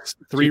have? backs,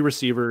 3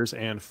 receivers,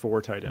 and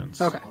 4 tight ends.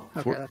 Okay.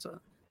 That's it.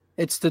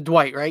 It's the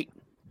Dwight, right?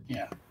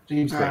 Yeah.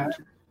 James All Conner. right.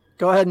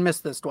 Go ahead and miss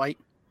this, Dwight.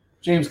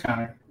 James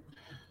Conner.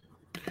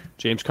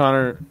 James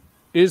Conner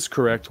is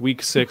correct.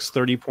 Week 6,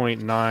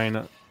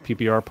 30.9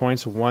 PPR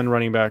points, 1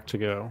 running back to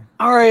go.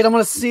 All right. I'm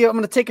going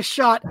to take a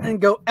shot and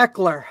go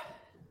Eckler.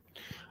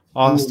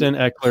 Austin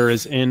Eckler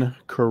is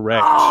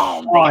incorrect.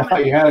 Oh, I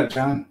thought you had it,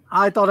 John.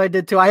 I thought I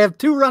did too. I have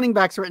 2 running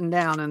backs written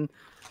down and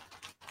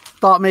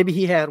thought maybe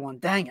he had one.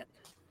 Dang it.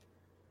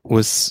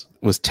 Was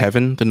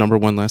Tevin the number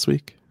 1 last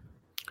week?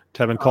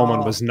 Tevin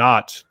Coleman was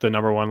not the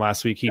number 1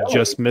 last week. He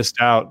just missed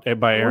out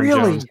by Aaron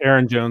Really? Jones.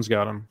 Aaron Jones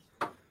got him.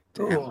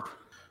 Ooh.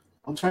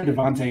 I'll try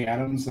Devontae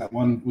Adams. That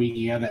one week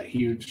he had that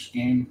huge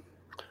game.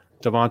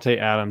 Devontae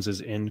Adams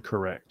is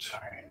incorrect. All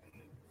right.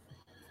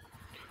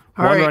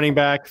 All 1 right. running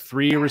back,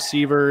 3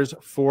 receivers,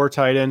 4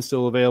 tight ends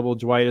still available.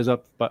 Dwight is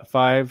up but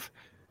 5.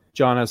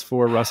 John has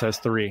 4. Russ has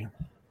 3.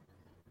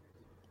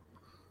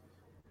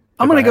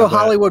 I'm If going I to go have that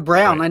Hollywood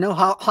Brown. right. I know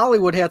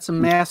Hollywood had some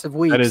massive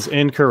weeks. That is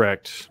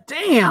incorrect.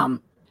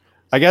 Damn.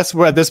 I guess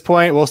at this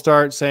point we'll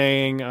start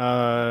saying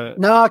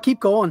No, keep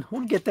going.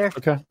 We'll get there.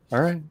 okay.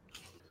 All right.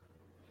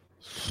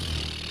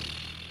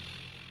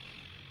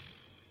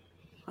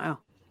 Wow.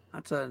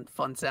 That's a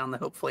fun sound to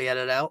hopefully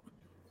edit out.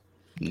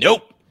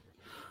 Nope.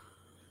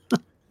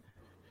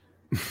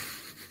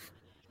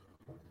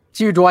 It's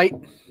you, Dwight.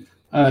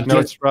 No,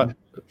 it's Russ.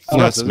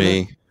 That's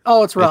me.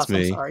 Oh, it's Russ.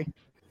 me. I'm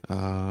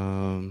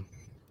sorry.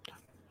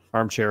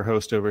 Armchair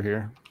host over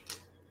here.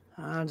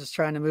 I'm just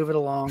trying to move it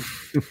along.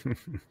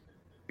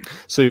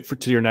 So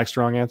to your next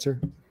wrong answer,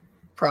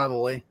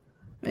 Probably.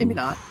 Maybe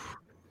not.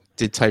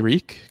 Did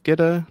Tyreek get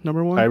a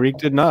number 1? Tyreek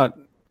did not.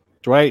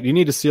 Dwight, you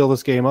need to seal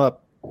this game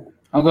up.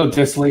 I'll go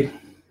Disley.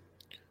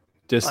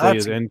 Disley That's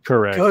is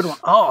incorrect. Good one.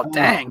 Oh,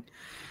 dang.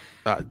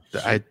 I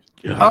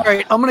All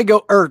right. I'm going to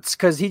go Ertz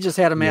because he just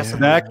had a massive.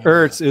 Zach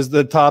Ertz is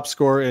the top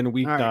scorer in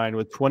week All right. 9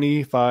 with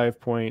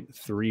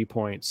 25.3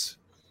 points.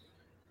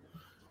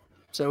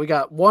 So we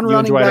got 1 You and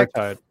running Dwight back,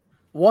 are tied.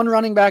 1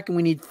 running back, and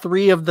we need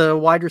 3 of the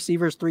wide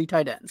receivers, 3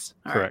 tight ends.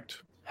 All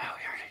Correct. right. Oh,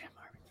 we already did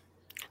Marvin.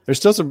 There's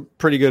still some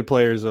pretty good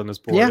players on this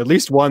board. Yeah. At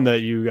least one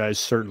that you guys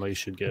certainly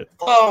should get.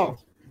 Oh,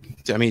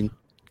 I mean,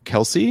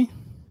 Kelsey?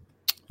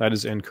 That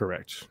is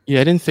incorrect.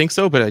 Yeah, I didn't think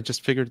so, but I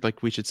just figured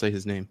like we should say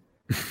his name.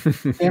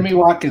 Sammy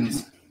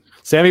Watkins.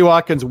 Sammy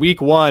Watkins,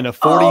 week 1, a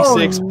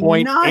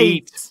 46.8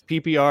 nice.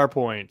 PPR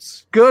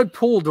points. Good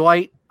pool,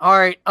 Dwight. All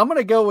right, I'm going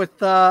to go with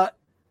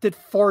did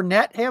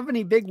Fournette have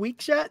any big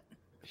weeks yet?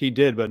 He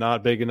did, but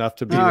not big enough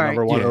to be All the right.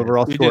 number 1 Yeah.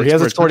 overall He score. did He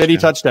hasn't score a scored any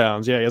touchdown.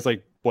 touchdowns. Yeah, he has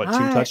like, 2 All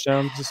right.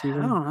 touchdowns this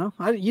season? I don't know.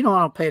 I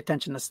don't pay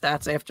attention to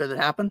stats after that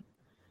happened.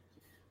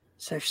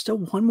 So there's still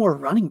one more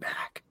running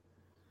back.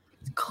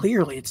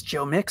 Clearly, it's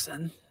Joe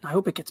Mixon. I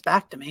hope it gets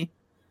back to me.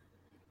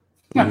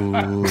 Ooh,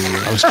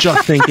 I was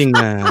just thinking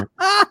that.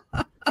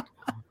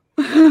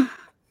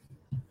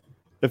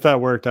 If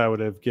that worked, I would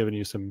have given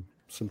you some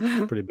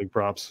pretty big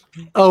props.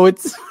 Oh,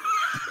 it's.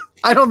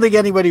 I don't think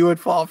anybody would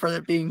fall for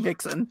it being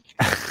Mixon.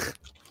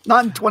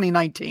 Not in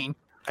 2019.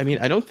 I mean,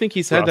 I don't think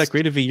he's had Rust. that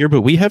great of a year,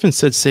 but we haven't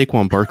said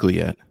Saquon Barkley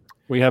yet.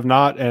 We have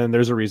not, and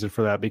there's a reason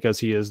for that because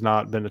he has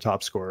not been a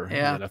top scorer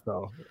Yeah. in the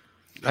NFL.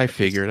 I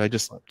figured. I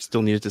just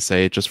still needed to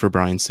say it just for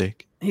Brian's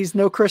sake. He's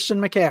no Christian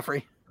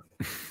McCaffrey.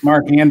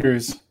 Mark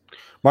Andrews.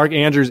 Mark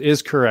Andrews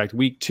is correct.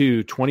 Week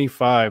 2,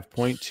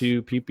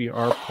 25.2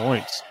 PPR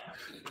points.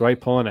 Dwight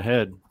pulling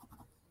ahead.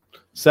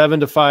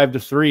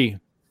 7-5-3.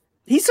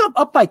 He's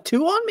up by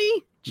 2 on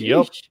me?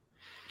 Yep. Jeez.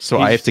 So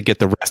I have to get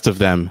the rest of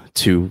them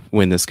to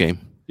win this game.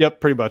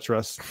 Yep, pretty much,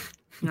 Russ.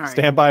 All right.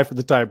 Stand by for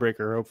the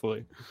tiebreaker,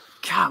 hopefully.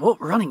 God,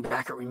 what running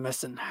back are we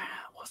missing?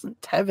 Wasn't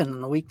Tevin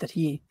in the week that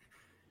he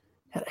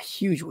had a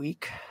huge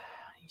week?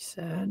 He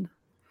said.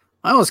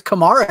 I was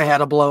Kamara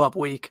had a blow up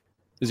week.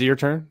 Is it your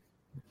turn?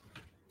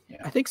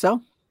 I think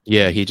so.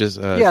 Yeah, he just.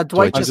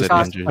 Dwight just said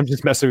cost- Andrews. I'm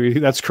just messing with you.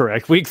 That's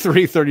correct. Week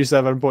 3,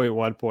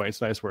 37.1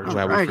 points. Nice work.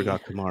 Glad we Alrighty.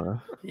 forgot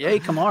Kamara. Yay,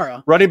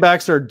 Kamara. Running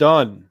backs are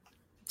done.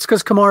 It's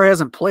because Kamara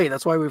hasn't played.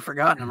 That's why we've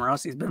forgotten him,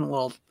 Russ. He's been a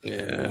little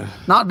Yeah.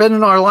 not been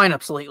in our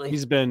lineups lately.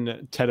 He's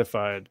been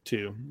Tedified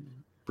too.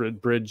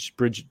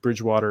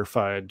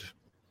 Bridgewater-fied.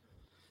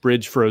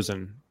 Bridge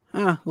frozen.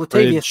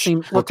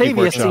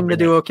 Latavius seemed to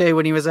do okay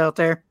when he was out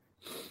there.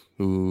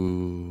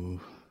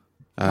 Ooh.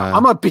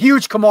 I'm a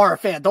huge Kamara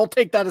fan. Don't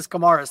take that as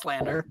Kamara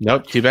slander.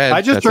 Nope, too bad.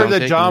 I just That's how heard I'm that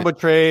taking John it. would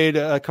trade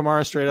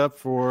Kamara straight up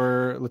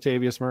for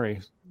Latavius Murray.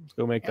 Let's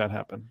go make that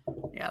happen.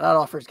 Yeah, that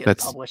offer's getting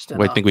That's- published.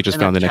 I think we just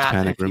in found a the next chat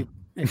panic if you- room.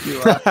 If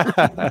you,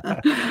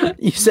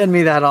 you send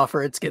me that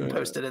offer, it's getting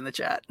posted in the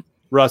chat.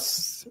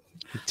 Russ,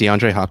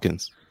 DeAndre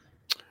Hopkins.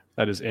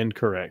 that is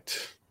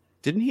incorrect.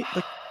 Didn't he?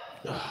 Like,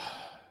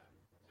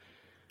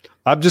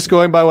 I'm just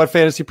going by what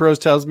Fantasy Pros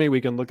tells me.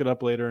 We can look it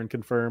up later and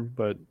confirm,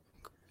 but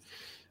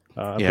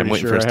I'm Yeah, I'm pretty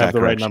waiting sure for a I have stat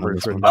the right correction on numbers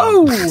this for one.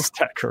 Oh!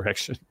 stat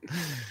correction.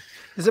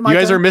 Is it my You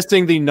guys turn? are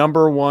missing the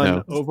number 1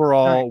 No.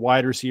 overall All right.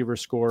 wide receiver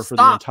score for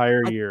the Stop.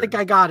 entire I year. think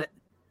I got it.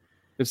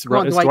 It's Come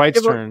on, Dwight.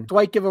 Dwight's turn.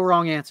 Dwight, give a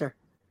wrong answer.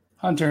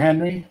 Hunter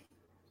Henry.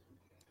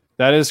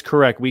 That is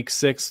correct. Week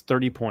 6,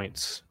 30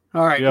 points.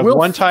 All right. You have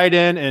 1 tight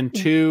end and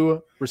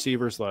 2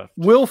 receivers left.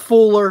 Will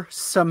Fuller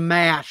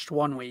smashed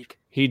 1 week.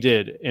 He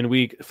did. In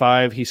week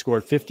 5, he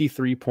scored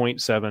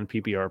 53.7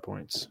 PPR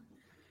points.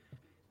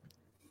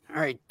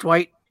 All right,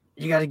 Dwight,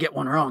 you got to get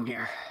one wrong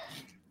here.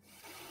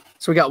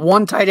 So we got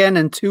 1 tight end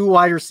and 2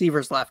 wide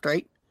receivers left,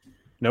 right?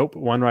 Nope.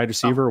 1 wide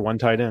receiver, 1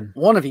 tight end.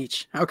 1 of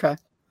each. Okay.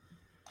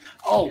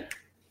 Oh,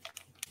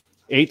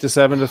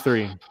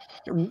 8-7-3.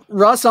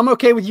 Russ, I'm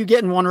okay with you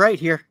getting 1 right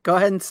here. Go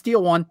ahead and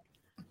steal 1.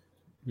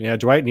 Yeah,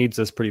 Dwight needs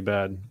this pretty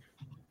bad.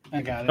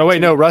 I got it. Oh,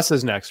 wait, no. Russ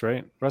is next,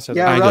 right? Russ has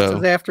Yeah, I Russ go.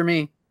 is after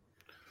me.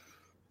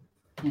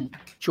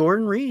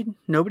 Jordan Reed.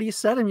 Nobody has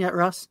said him yet,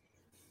 Russ.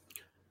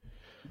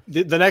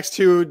 The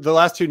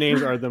last 2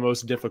 names are the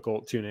most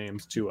difficult 2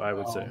 names, too, I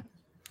would say.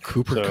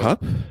 Cooper So-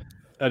 Kupp?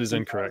 That is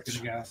incorrect.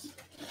 Good guess.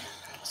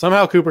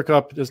 Somehow Cooper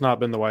Kupp has not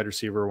been the wide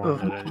receiver one. Oh,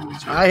 at any of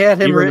these I years. had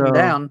him Even written though-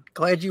 down.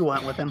 Glad you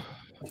went with him.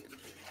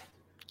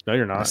 No,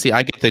 you're not. See,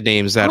 I get the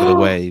names out of the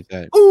way.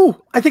 That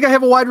Ooh, I think I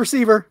have a wide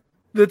receiver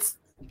that's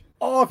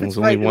if There's it's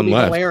only right, it'll one be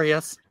left.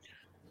 hilarious.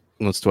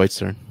 well, it's Dwight's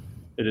turn.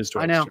 It is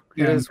Dwight's I know. turn.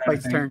 It Yeah, is I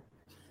Dwight's think. turn.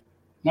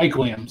 Mike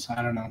Williams.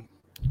 I don't know.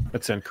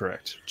 That's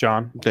incorrect.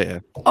 John? Yeah.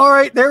 All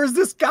right, there is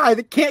this guy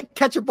that can't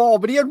catch a ball,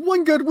 but he had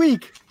 1 good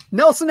week.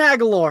 Nelson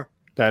Aguilar.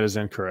 That is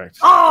incorrect.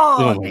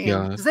 Oh, my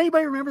damn. God. Does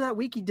anybody remember that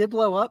week he did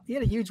blow up? He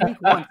had a huge week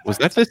 1. Was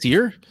that this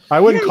year? I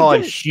wouldn't Yeah, call he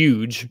it did.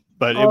 huge,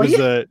 but Oh,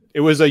 it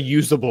was a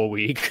usable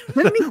week,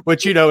 Didn't he?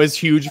 which is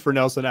huge for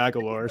Nelson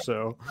Aguilar.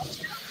 So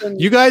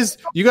you guys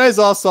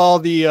all saw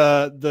the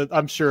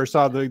I'm sure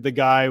saw the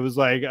guy was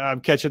like, I'm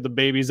catching the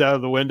babies out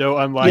of the window,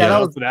 unlike Yeah, that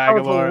Nelson was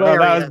Aguilar. Oh, that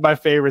hilarious. was my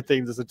favorite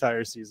thing this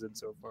entire season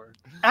so far.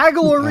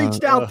 Aguilar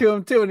reached out to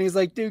him too, and he's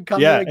like, "Dude, come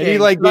Yeah, to the and he,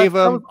 game." like, That- gave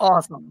that him- was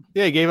awesome.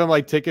 Yeah, he gave him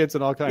like tickets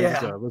and all kinds of Yeah.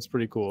 stuff. That's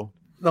pretty cool.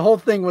 The whole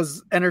thing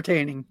was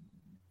entertaining.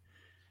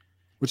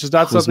 Which is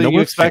not Was something you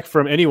Noah expect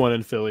from anyone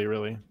in Philly,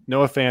 really.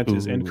 Noah Fant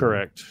is Ooh.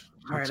 incorrect.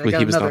 All right, I He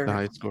got was not the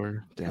highest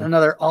scorer. Damn.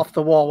 another off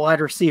the wall wide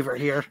receiver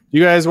here.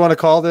 You guys want to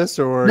call this,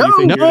 or No, you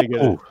think you're gonna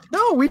get it?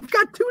 No, we've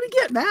got 2 to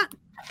get, Matt.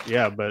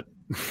 Yeah, but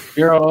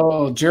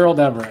Gerald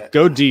Everett.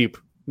 go deep.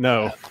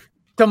 No,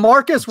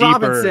 DeMarcus Deeper.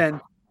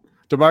 Robinson.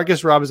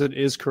 DeMarcus Robinson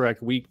is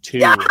correct. Week 2.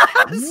 Yes!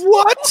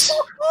 What?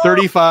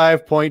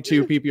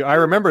 35.2 PPR. I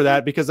remember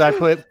that because I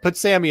put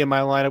Sammy in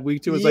my lineup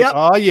week 2. It was Yep. like,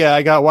 oh yeah,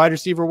 I got wide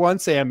receiver 1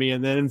 Sammy,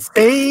 and then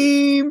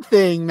Same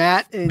thing,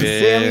 Matt. And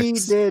Sammy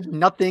Yes. did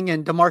nothing,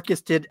 and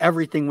DeMarcus did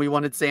everything we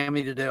wanted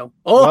Sammy to do.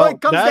 Oh, Well, it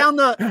comes down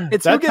to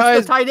it's who that gets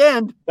ties- the tight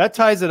end. that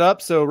ties it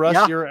up. So Russ,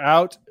 Yeah. you're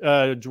out.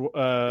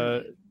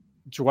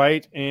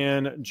 Dwight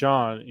and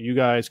John, you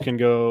guys can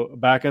go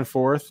back and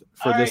forth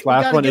for All this right, we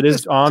last gotta one. get It is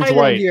this on tight end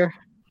Dwight. here.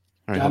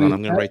 All right, hold on.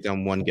 I'm going to write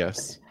down one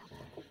guess.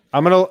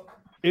 I'm gonna.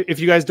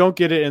 If you guys don't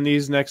get it in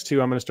these next 2,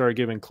 I'm gonna start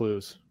giving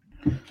clues.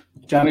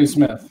 Johnny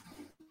Smith.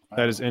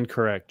 That is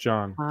incorrect,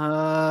 John.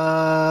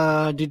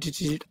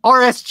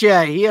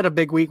 RSJ. He had a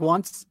big week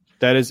once.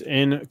 That is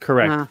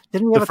incorrect.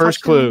 Didn't he have The a first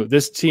touchdown? clue: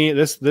 this team,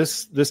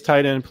 this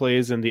tight end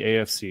plays in the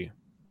AFC.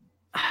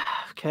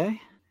 Okay.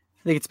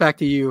 I think it's back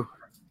to you,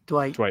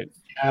 Dwight. Dwight.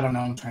 I don't know.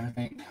 I'm trying to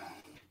think. I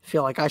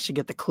feel like I should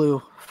get the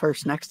clue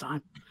first next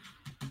time.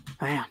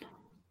 Man.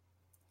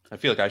 I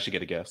feel like I should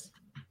get a guess.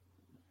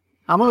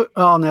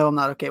 Oh no, I'm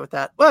not okay with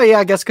that. Well, yeah,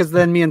 I guess because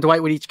then me and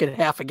Dwight would each get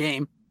half a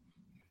game.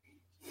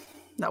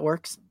 That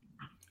works.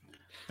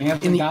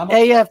 Vance In the McDonald.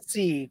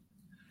 AFC.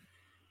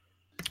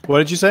 What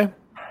did you say?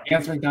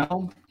 Vance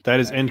McDonald. That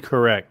is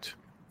incorrect.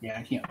 Yeah,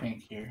 I can't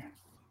think here.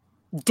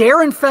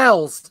 Darren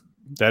Fells.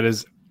 That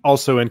is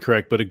also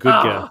incorrect, but a good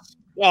guess.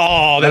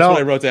 Oh, that's what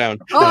I wrote down.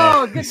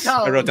 Oh, good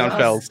job. I wrote down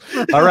Russ.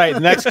 Fells. All right,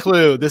 next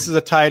clue. This is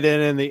a tight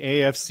end in the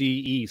AFC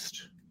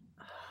East.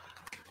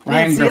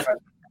 Ryan see, Griffin.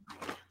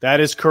 That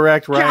is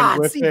correct, Ryan God,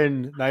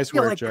 Griffin. Nice I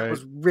feel work, like that Jay.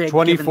 was rigged,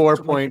 given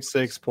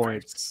 24.6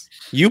 points.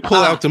 You pull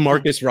out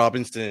DeMarcus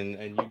Robinson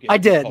and you get I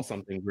did. call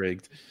something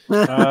rigged.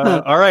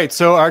 All right,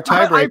 so our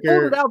I pulled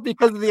tiebreaker. it out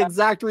because of the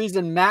exact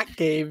reason Matt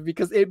gave,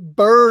 because it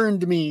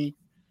burned me.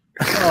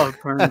 Oh,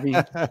 it burned me.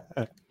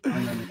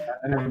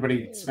 And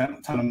everybody spent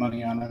a ton of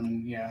money on him.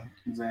 And yeah,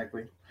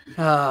 exactly.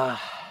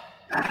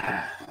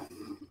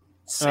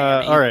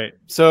 Sammy. All right,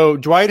 so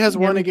Dwight has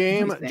won a Sammy.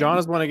 game, John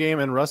has won a game,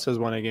 and Russ has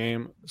won a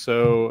game.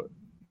 So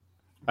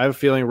I have a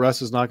feeling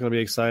Russ is not going to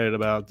be excited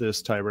about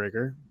this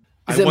tiebreaker.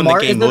 Is I it won Mar-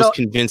 the game is it most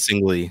a-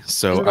 convincingly, Is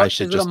so it a- I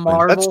should is it a just win.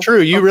 Marvel? That's true.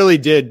 You really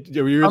did.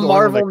 You're the A only one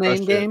Marvel that name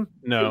crushed it. game?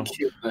 No,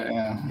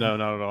 Yeah. no,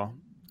 not at all.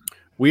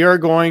 We are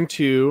going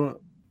to.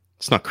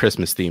 It's not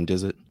Christmas themed,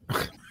 is it?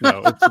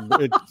 No, it's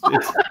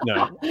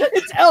no.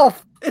 It's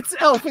Elf. It's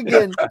Elf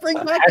again. Bring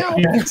back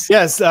Elf.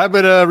 Yes, I'm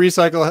gonna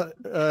recycle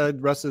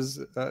Russ's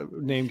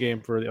name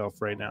game for the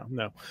elf right now.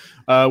 No,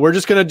 we're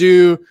gonna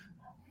do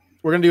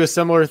a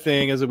similar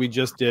thing as we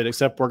just did,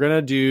 except we're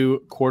gonna do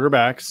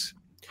quarterbacks,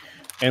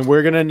 and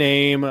we're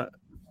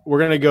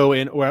gonna go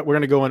in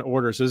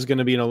order. So this is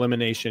gonna be an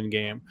elimination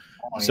game.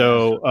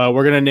 So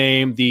we're gonna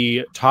name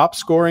the top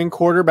scoring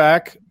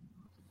quarterback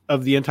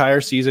of the entire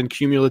season,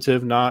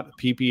 cumulative, not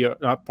PP,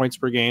 not points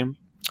per game.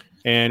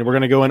 And we're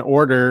going to go in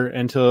order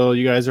until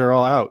you guys are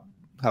all out.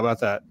 How about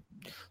that?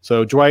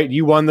 So, Dwight,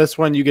 you won this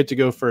one. You get to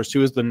go first.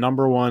 Who is the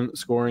number 1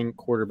 scoring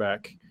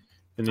quarterback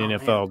in the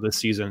NFL this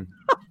season?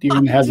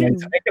 Even hesitant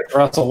to think it's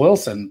Russell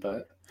Wilson,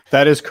 but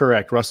That is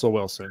correct. Russell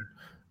Wilson.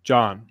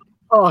 John,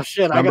 Oh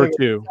shit! number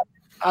 2.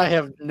 I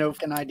have no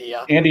fucking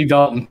idea. Andy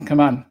Dalton. Come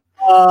on.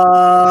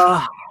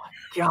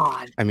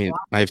 God. I mean,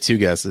 I have 2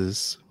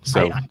 guesses,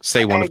 so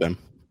say one of them.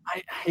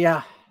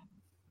 Yeah.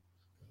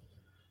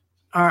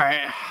 All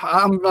right.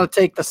 I'm gonna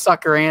take the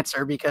sucker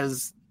answer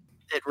because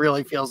it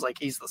really feels like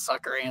he's the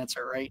sucker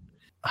answer, right?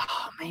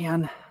 Oh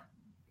man.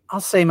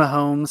 I'll say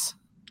Mahomes.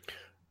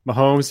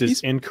 Mahomes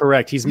is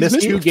incorrect. He's missed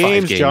missed 2 5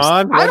 games, games.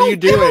 John. What are you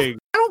doing?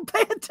 I don't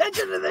pay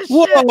attention to this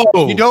Whoa!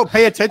 shit. You don't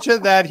pay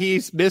attention that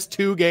he's missed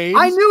 2 games?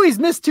 I knew he's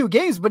missed 2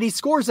 games, but he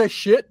scores a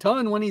shit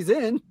ton when he's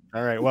in.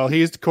 All right. Well,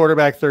 he's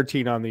quarterback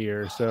 13 on the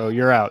year, so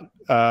you're out.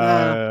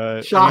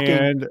 Shocking.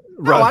 And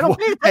No, I don't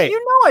pay attention. Hey, You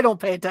know I don't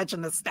pay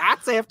attention to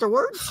stats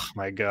afterwards.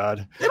 my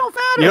God. They don't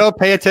matter. You don't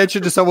pay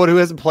attention to someone who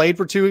hasn't played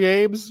for 2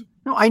 games?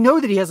 No, I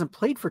know that he hasn't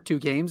played for 2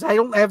 games. I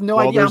have no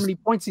Well, idea how there's- many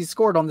points he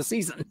scored on the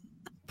season.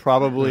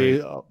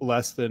 Probably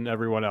less than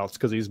everyone else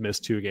because he's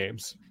missed 2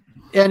 games.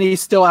 And he's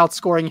still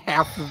outscoring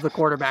half of the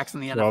quarterbacks in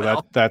the NFL.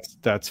 Well,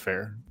 that's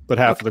fair. But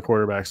half of the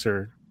quarterbacks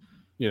are,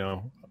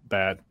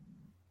 bad.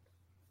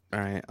 All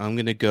right, I'm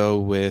going to go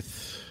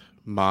with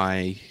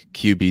my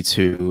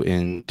QB2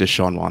 in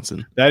Deshaun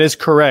Watson. That is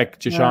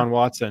correct, Deshaun Yeah.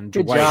 Watson.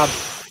 Good Dwight, job.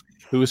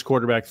 Who is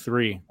quarterback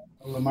 3?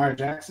 Lamar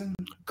Jackson.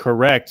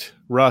 Correct.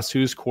 Russ,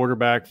 who's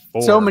quarterback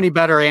 4? So many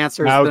better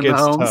answers Now it than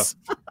gets Mahomes.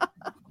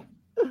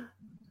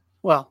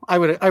 Well, I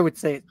would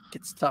say it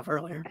gets tough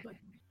earlier. But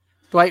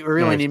Dwight, we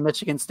really Nice. need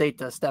Michigan State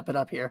to step it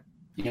up here.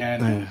 Yeah.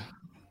 No.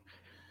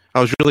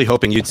 I was really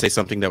hoping you'd say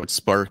something that would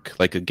spark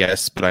like a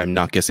guess, but I'm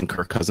not guessing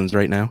Kirk Cousins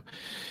right now.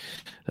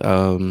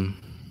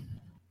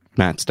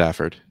 Matt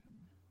Stafford.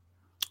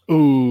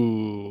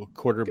 Ooh,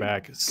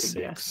 quarterback Good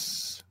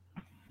 6.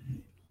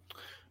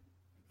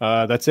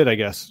 That's it, I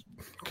guess.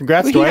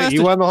 Congrats, Well, Dwight.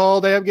 You won the whole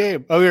damn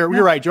game. Oh, you're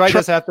right. Dwight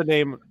does have to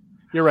name.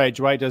 You're right.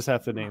 Dwight does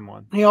have to name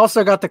one. He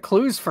also got the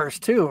clues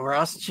first too,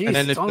 Russ. Jeez, And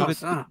then it's if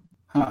almost,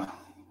 Huh.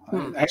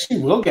 Actually,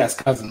 we'll guess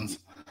Cousins.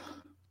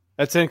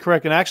 That's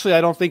incorrect. And actually,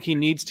 I don't think he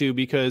needs to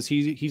because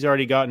he's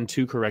already gotten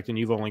 2 correct, and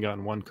you've only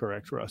gotten 1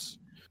 correct, Russ.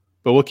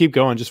 But we'll keep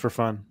going just for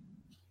fun.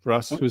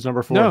 Russ, who's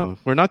number 4? No,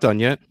 we're not done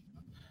yet.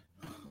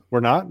 We're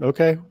not?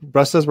 Okay.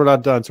 Russ says we're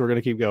not done, so we're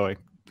going to keep going.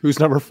 Who's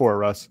number 4,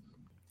 Russ?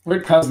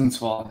 Where'd Cousins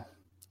fall?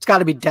 it's got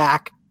to be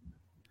Dak.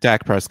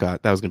 Dak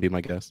Prescott. That was going to be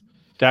my guess.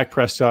 Dak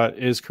Prescott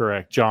is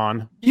correct.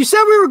 John? You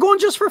said we were going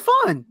just for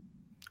fun.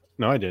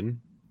 No, I didn't.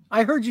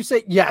 I heard you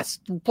say yes.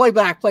 Play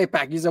it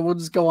back. You said we'll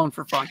just go on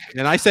for fun.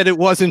 And I said it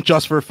wasn't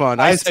just for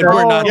fun. I said said-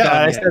 we're not Yeah, done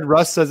I yet. said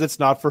Russ says it's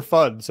not for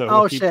fun, so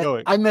we'll keep shit!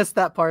 going. I missed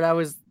that part. I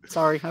was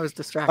sorry. I was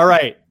distracted. All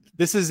right,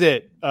 this is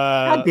it.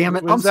 God damn it!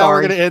 I'm Now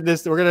sorry. We're gonna end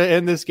this. We're gonna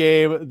end this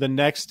game. The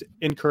next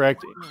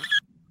incorrect.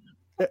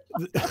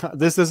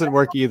 This doesn't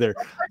work either.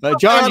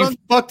 John, you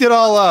fucked it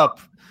all up.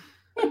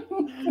 Who's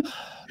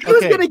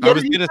gonna I get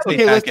was it? going to say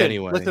Okay, Dak listen,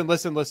 anyway.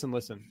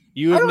 listen.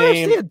 You I have don't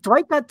named. understand.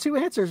 Dwight got 2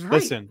 answers right.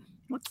 Listen,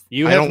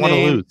 you I have don't want to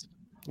named. lose.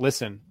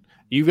 Listen,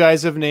 you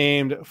guys have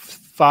named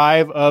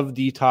 5 of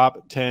the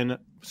top 10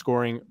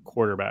 scoring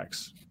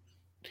quarterbacks.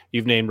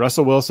 You've named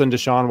Russell Wilson,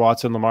 Deshaun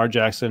Watson, Lamar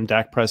Jackson,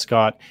 Dak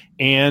Prescott,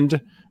 and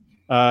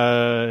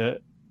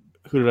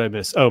who did I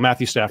miss? Oh,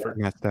 Matthew Stafford.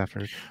 Matt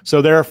Stafford.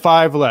 So there are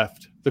 5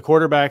 left. The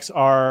quarterbacks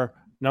are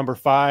number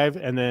 5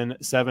 and then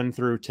 7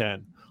 through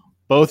 10.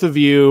 Both of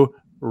you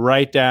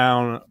write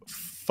down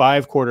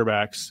 5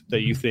 quarterbacks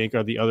that you think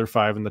are the other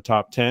 5 in the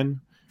top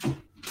 10.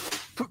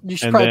 You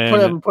should And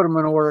probably put them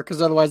in order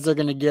because otherwise they're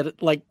going to get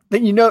it. Like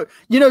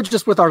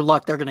just with our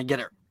luck, they're going to get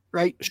it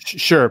right.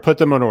 Sure, put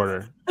them in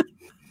order.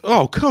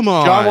 Oh, come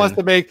on. John wants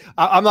to make.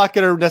 I'm not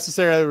going to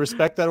necessarily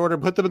respect that order.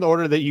 Put them in the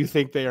order that you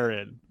think they are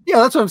in. Yeah,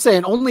 that's what I'm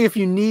saying. Only if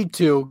you need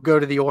to go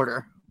to the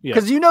order Yeah.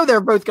 because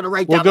they're both going to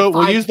write down. We'll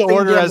the use the 5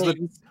 order same as the.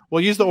 names.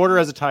 We'll use the order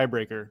as a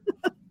tiebreaker.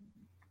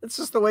 It's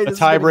just the way A this is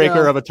gonna tiebreaker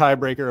go. of a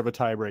tiebreaker of a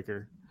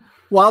tiebreaker.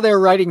 While they're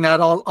writing that,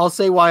 I'll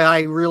say why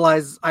I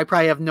realize I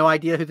probably have no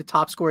idea who the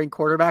top scoring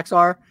quarterbacks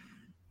are.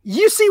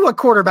 You see what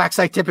quarterbacks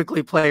I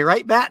typically play,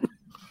 right, Matt?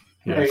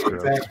 Yeah, Right, screw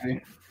it.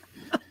 exactly.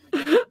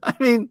 I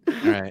mean,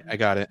 All right, I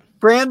got it.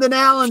 Brandon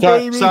Allen,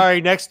 baby.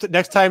 Sorry, next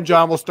time,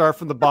 John, we'll start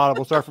from the bottom.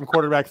 We'll start from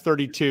quarterback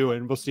 32,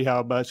 and we'll see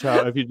how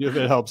if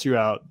it helps you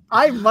out.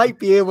 I might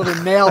be able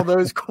to nail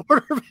those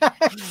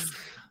quarterbacks.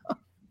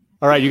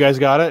 All right, you guys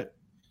got it.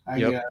 I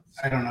Yep. guess.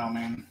 I don't know,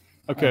 man.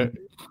 Okay.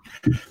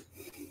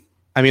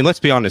 I mean, let's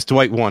be honest.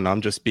 Dwight won.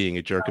 I'm just being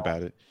a jerk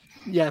about it.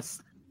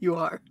 Yes, you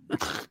are.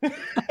 You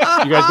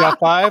guys got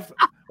 5?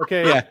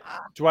 Okay. Yeah.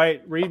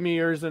 Dwight, read me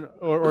yours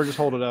or just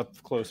hold it up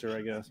closer,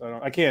 I guess.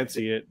 I can't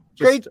see it.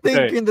 Just- Great thing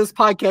okay. in this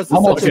podcast is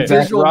Almost such a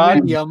exact. visual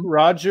medium.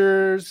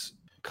 Rogers,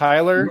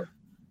 Kyler.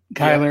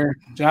 Kyler,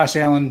 Josh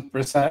Allen,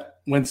 Brissett,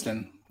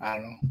 Winston. I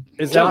don't know.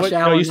 Is Josh that what? No,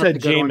 Allen, you that's said a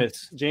good one.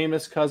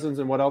 Jameis, Cousins,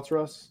 and what else,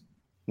 Russ?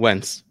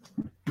 Wentz.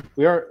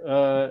 We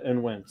are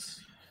and Wentz.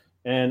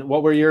 And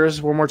what were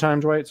yours? One more time,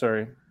 Dwight.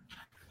 Sorry.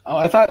 Oh,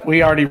 I thought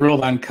we already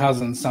ruled on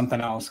Cousins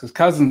something else because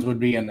Cousins would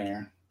be in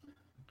there.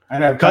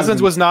 I'd have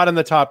Cousins was not in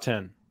the top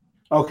 10,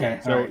 okay.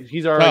 so all right.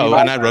 he's already. Oh,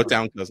 and I wrote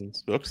down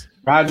Cousins. Oops.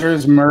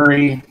 Rodgers,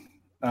 Murray,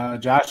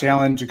 Josh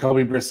Allen,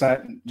 Jacoby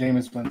Brissett,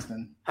 Jameis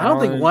Winston. I don't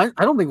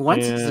think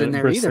Wentz is in and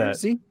there either. Brissett.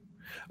 Is he?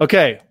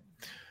 Okay.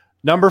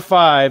 Number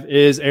 5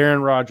 is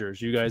Aaron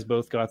Rodgers. You guys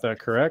both got that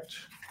correct.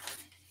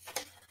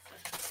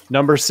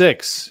 Number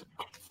 6.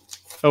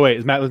 Oh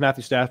wait, was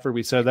Matthew Stafford?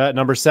 We said that.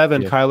 Number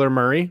 7, Yeah. Kyler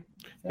Murray.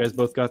 You guys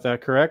both got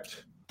that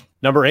correct.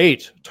 Number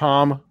 8,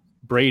 Tom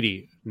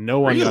Brady.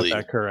 No one Really? got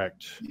that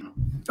correct.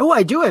 Oh,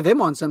 I do have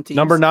him on some teams.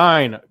 Number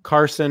 9,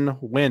 Carson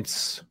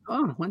Wentz.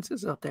 Oh, Wentz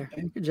is out there.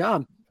 Good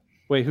job.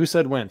 Wait, who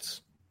said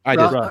Wentz? I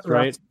Russ. did. Russ,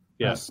 right? Russ.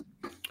 Yes.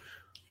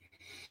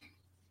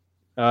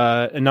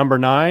 And number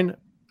 9,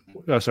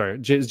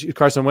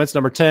 Carson Wentz.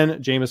 Number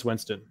 10, Jameis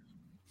Winston.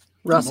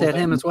 Russ had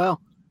him as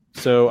well.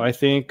 So I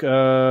think,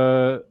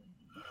 I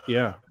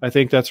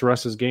think that's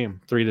Russ's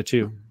game,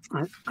 3-2.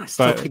 I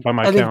still By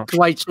my think count.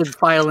 Dwight should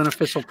file an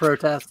official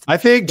protest. I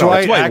think No,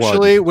 Dwight Dwight won.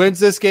 actually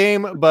wins this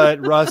game, but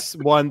Russ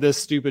won this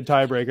stupid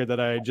tiebreaker that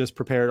I just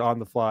prepared on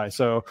the fly.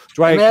 So,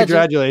 Dwight, Imagine-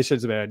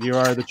 congratulations, man. You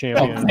are the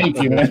champion. Oh, thank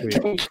you, of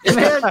this man. week.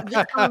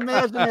 Just some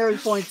imaginary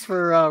points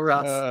for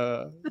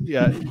Russ.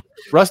 Yeah.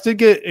 Russ did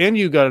get, and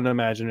you got an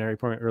imaginary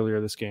point earlier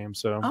this game.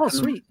 So, Oh,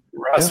 sweet.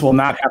 Russ will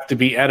not have to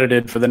be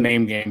edited for the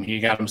name game. He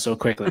got him so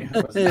quickly.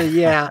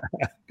 Yeah.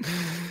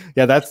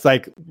 yeah, that's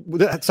like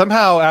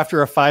somehow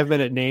after a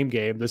 5-minute name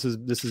game, this has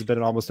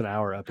been almost an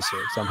hour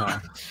episode somehow.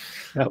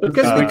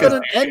 Because we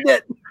couldn't end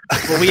it.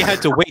 Well, we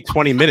had to wait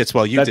 20 minutes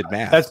while you did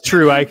math. That's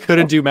true. I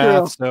couldn't do Yeah.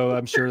 math, so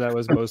I'm sure that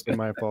was mostly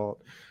my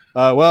fault.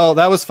 Well,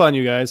 that was fun,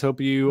 you guys.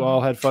 Hope you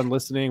all had fun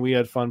listening. We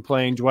had fun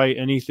playing. Dwight,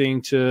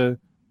 anything to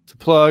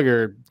plug,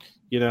 or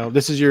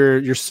this is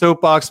your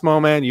soapbox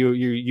moment.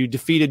 You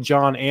defeated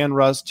John and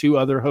Russ, 2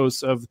 other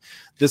hosts of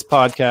this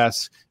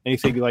podcast.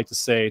 Anything you'd like to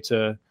say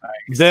to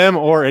them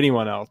or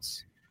anyone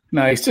else?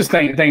 Nice. Just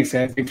thanks,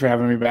 guys. Thanks for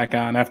having me back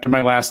on. After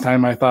my last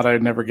time, I thought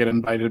I'd never get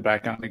invited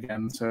back on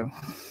again. So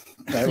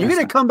You're going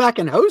to come back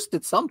and host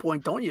at some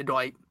point, don't you,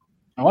 Dwight?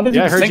 I want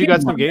to. I heard you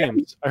got some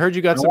games. I heard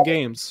you got some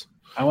games.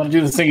 I want to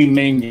do the singing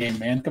name game,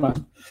 man. Come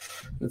on.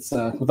 It's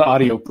with the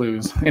audio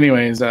clues.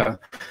 Anyways, I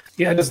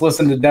just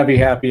listened to Debbie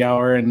Happy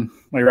Hour and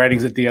my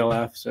writings at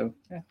DLF. So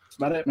yeah, that's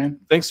about it, man.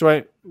 Thanks,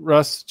 Dwight.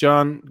 Russ,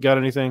 John, got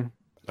anything?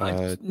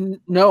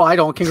 No, I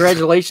don't.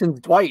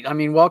 Congratulations, Dwight. I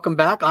mean, welcome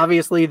back.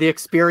 Obviously, the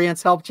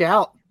experience helped you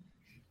out.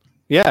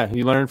 Yeah,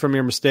 you learn from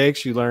your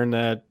mistakes. You learn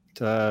that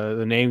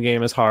the name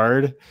game is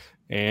hard,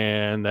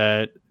 and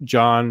that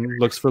John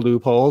looks for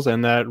loopholes,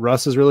 and that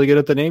Russ is really good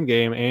at the name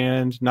game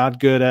and not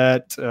good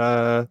at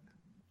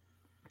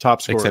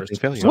top scorers. Accepting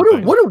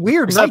failure. What a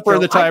weird Except night, for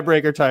though. the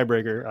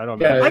tiebreaker. I don't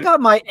know. Yeah. I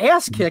got my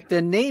ass kicked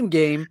in name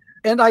game,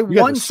 and I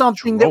won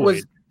something that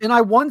was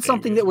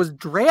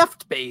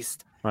draft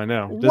based. I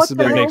know. What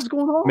the hell's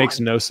going on? Makes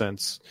no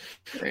sense.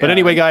 But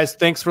anyway, guys,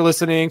 thanks for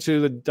listening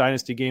to the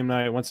Dynasty Game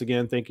Night. Once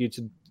again, thank you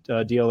to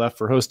DLF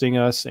for hosting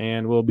us,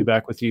 and we'll be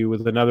back with you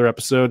with another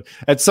episode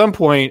at some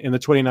point in the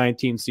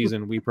 2019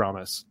 season, we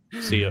promise.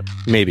 See ya.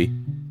 Maybe.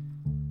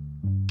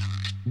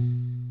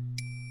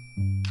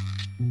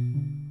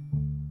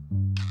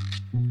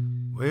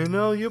 When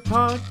all your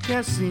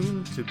podcasts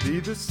seem to be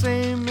the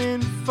same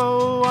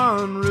info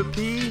on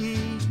repeat,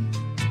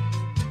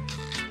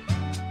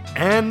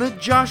 and the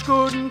Josh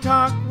Gordon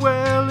talk,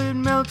 well, it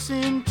melts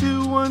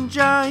into one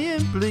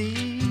giant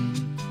bleed.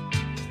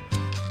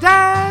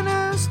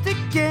 Dynasty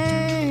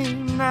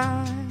Game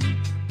Night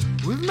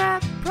with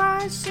Matt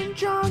Price and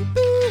John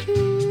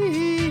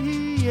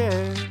B.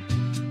 Yeah,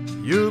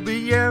 you'll be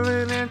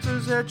yelling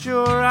answers at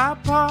your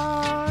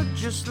iPod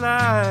just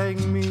like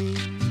me.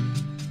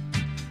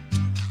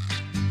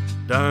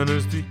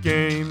 Dynasty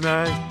Game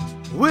Night,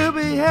 we'll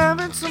be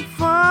having some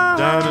fun.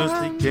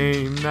 Dynasty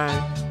Game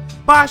Night,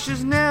 Bosch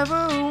has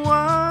never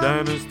won.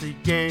 Dynasty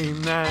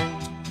Game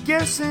Night,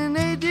 guessing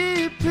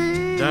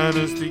ADP.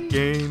 Dynasty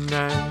Game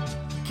Night,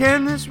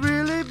 can this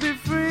really be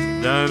free?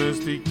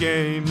 Dynasty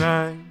Game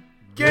Night,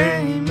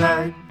 Game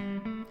Night.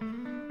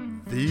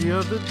 The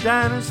other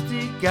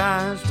Dynasty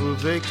guys, will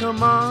they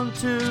come on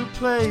to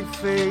play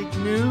fake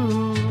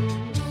news?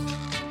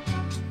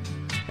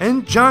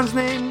 And John's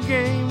name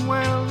game,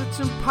 well, it's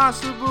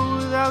impossible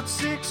without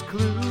 6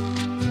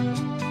 clues.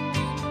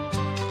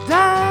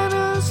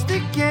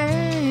 Dynasty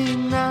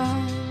Game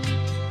Night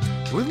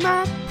with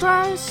Matt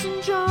Price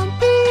and John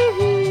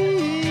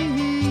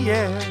B.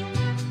 Yeah,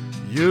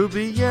 you'll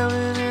be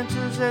yelling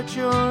answers at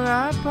your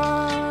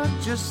iPod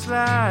just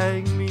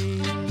like me.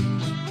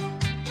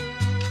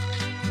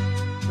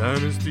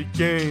 Dynasty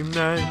Game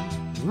Night,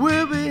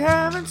 we'll be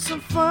having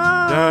some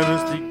fun.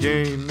 Dynasty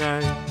Game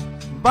Night,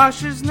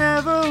 Bosch has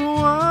never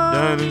won.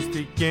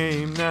 Dynasty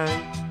Game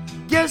Night,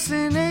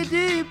 guessing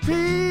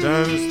ADP.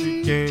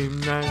 Dynasty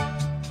Game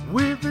Night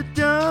with the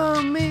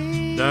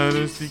dummy.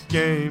 Dynasty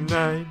Game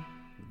Night,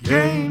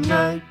 Game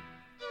Night.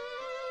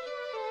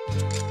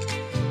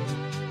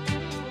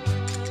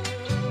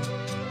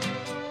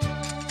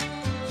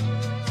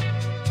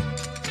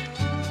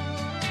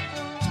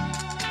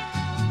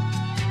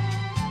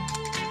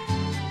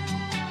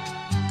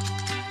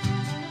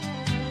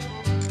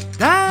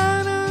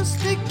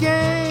 Dynasty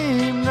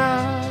Game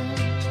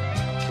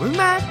Night with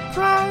Matt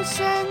Price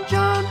and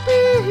John B.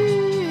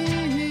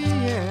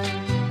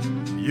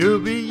 Yeah, you'll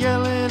be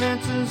yelling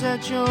answers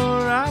at your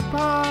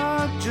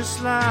iPod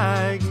just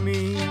like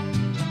me.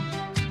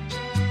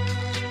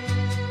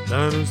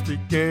 Dynasty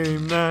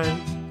Game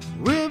Night,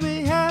 we'll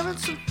be having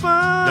some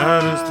fun.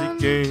 Dynasty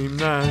Game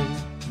Night,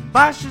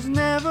 Bosch has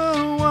never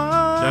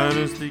won.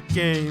 Dynasty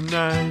Game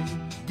Night,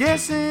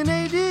 guessing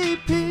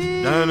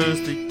ADP.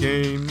 Dynasty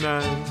Game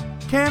Night,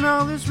 can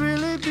all this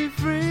really be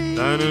free?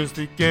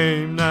 Dynasty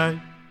Game Night,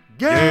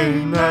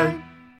 Game Night.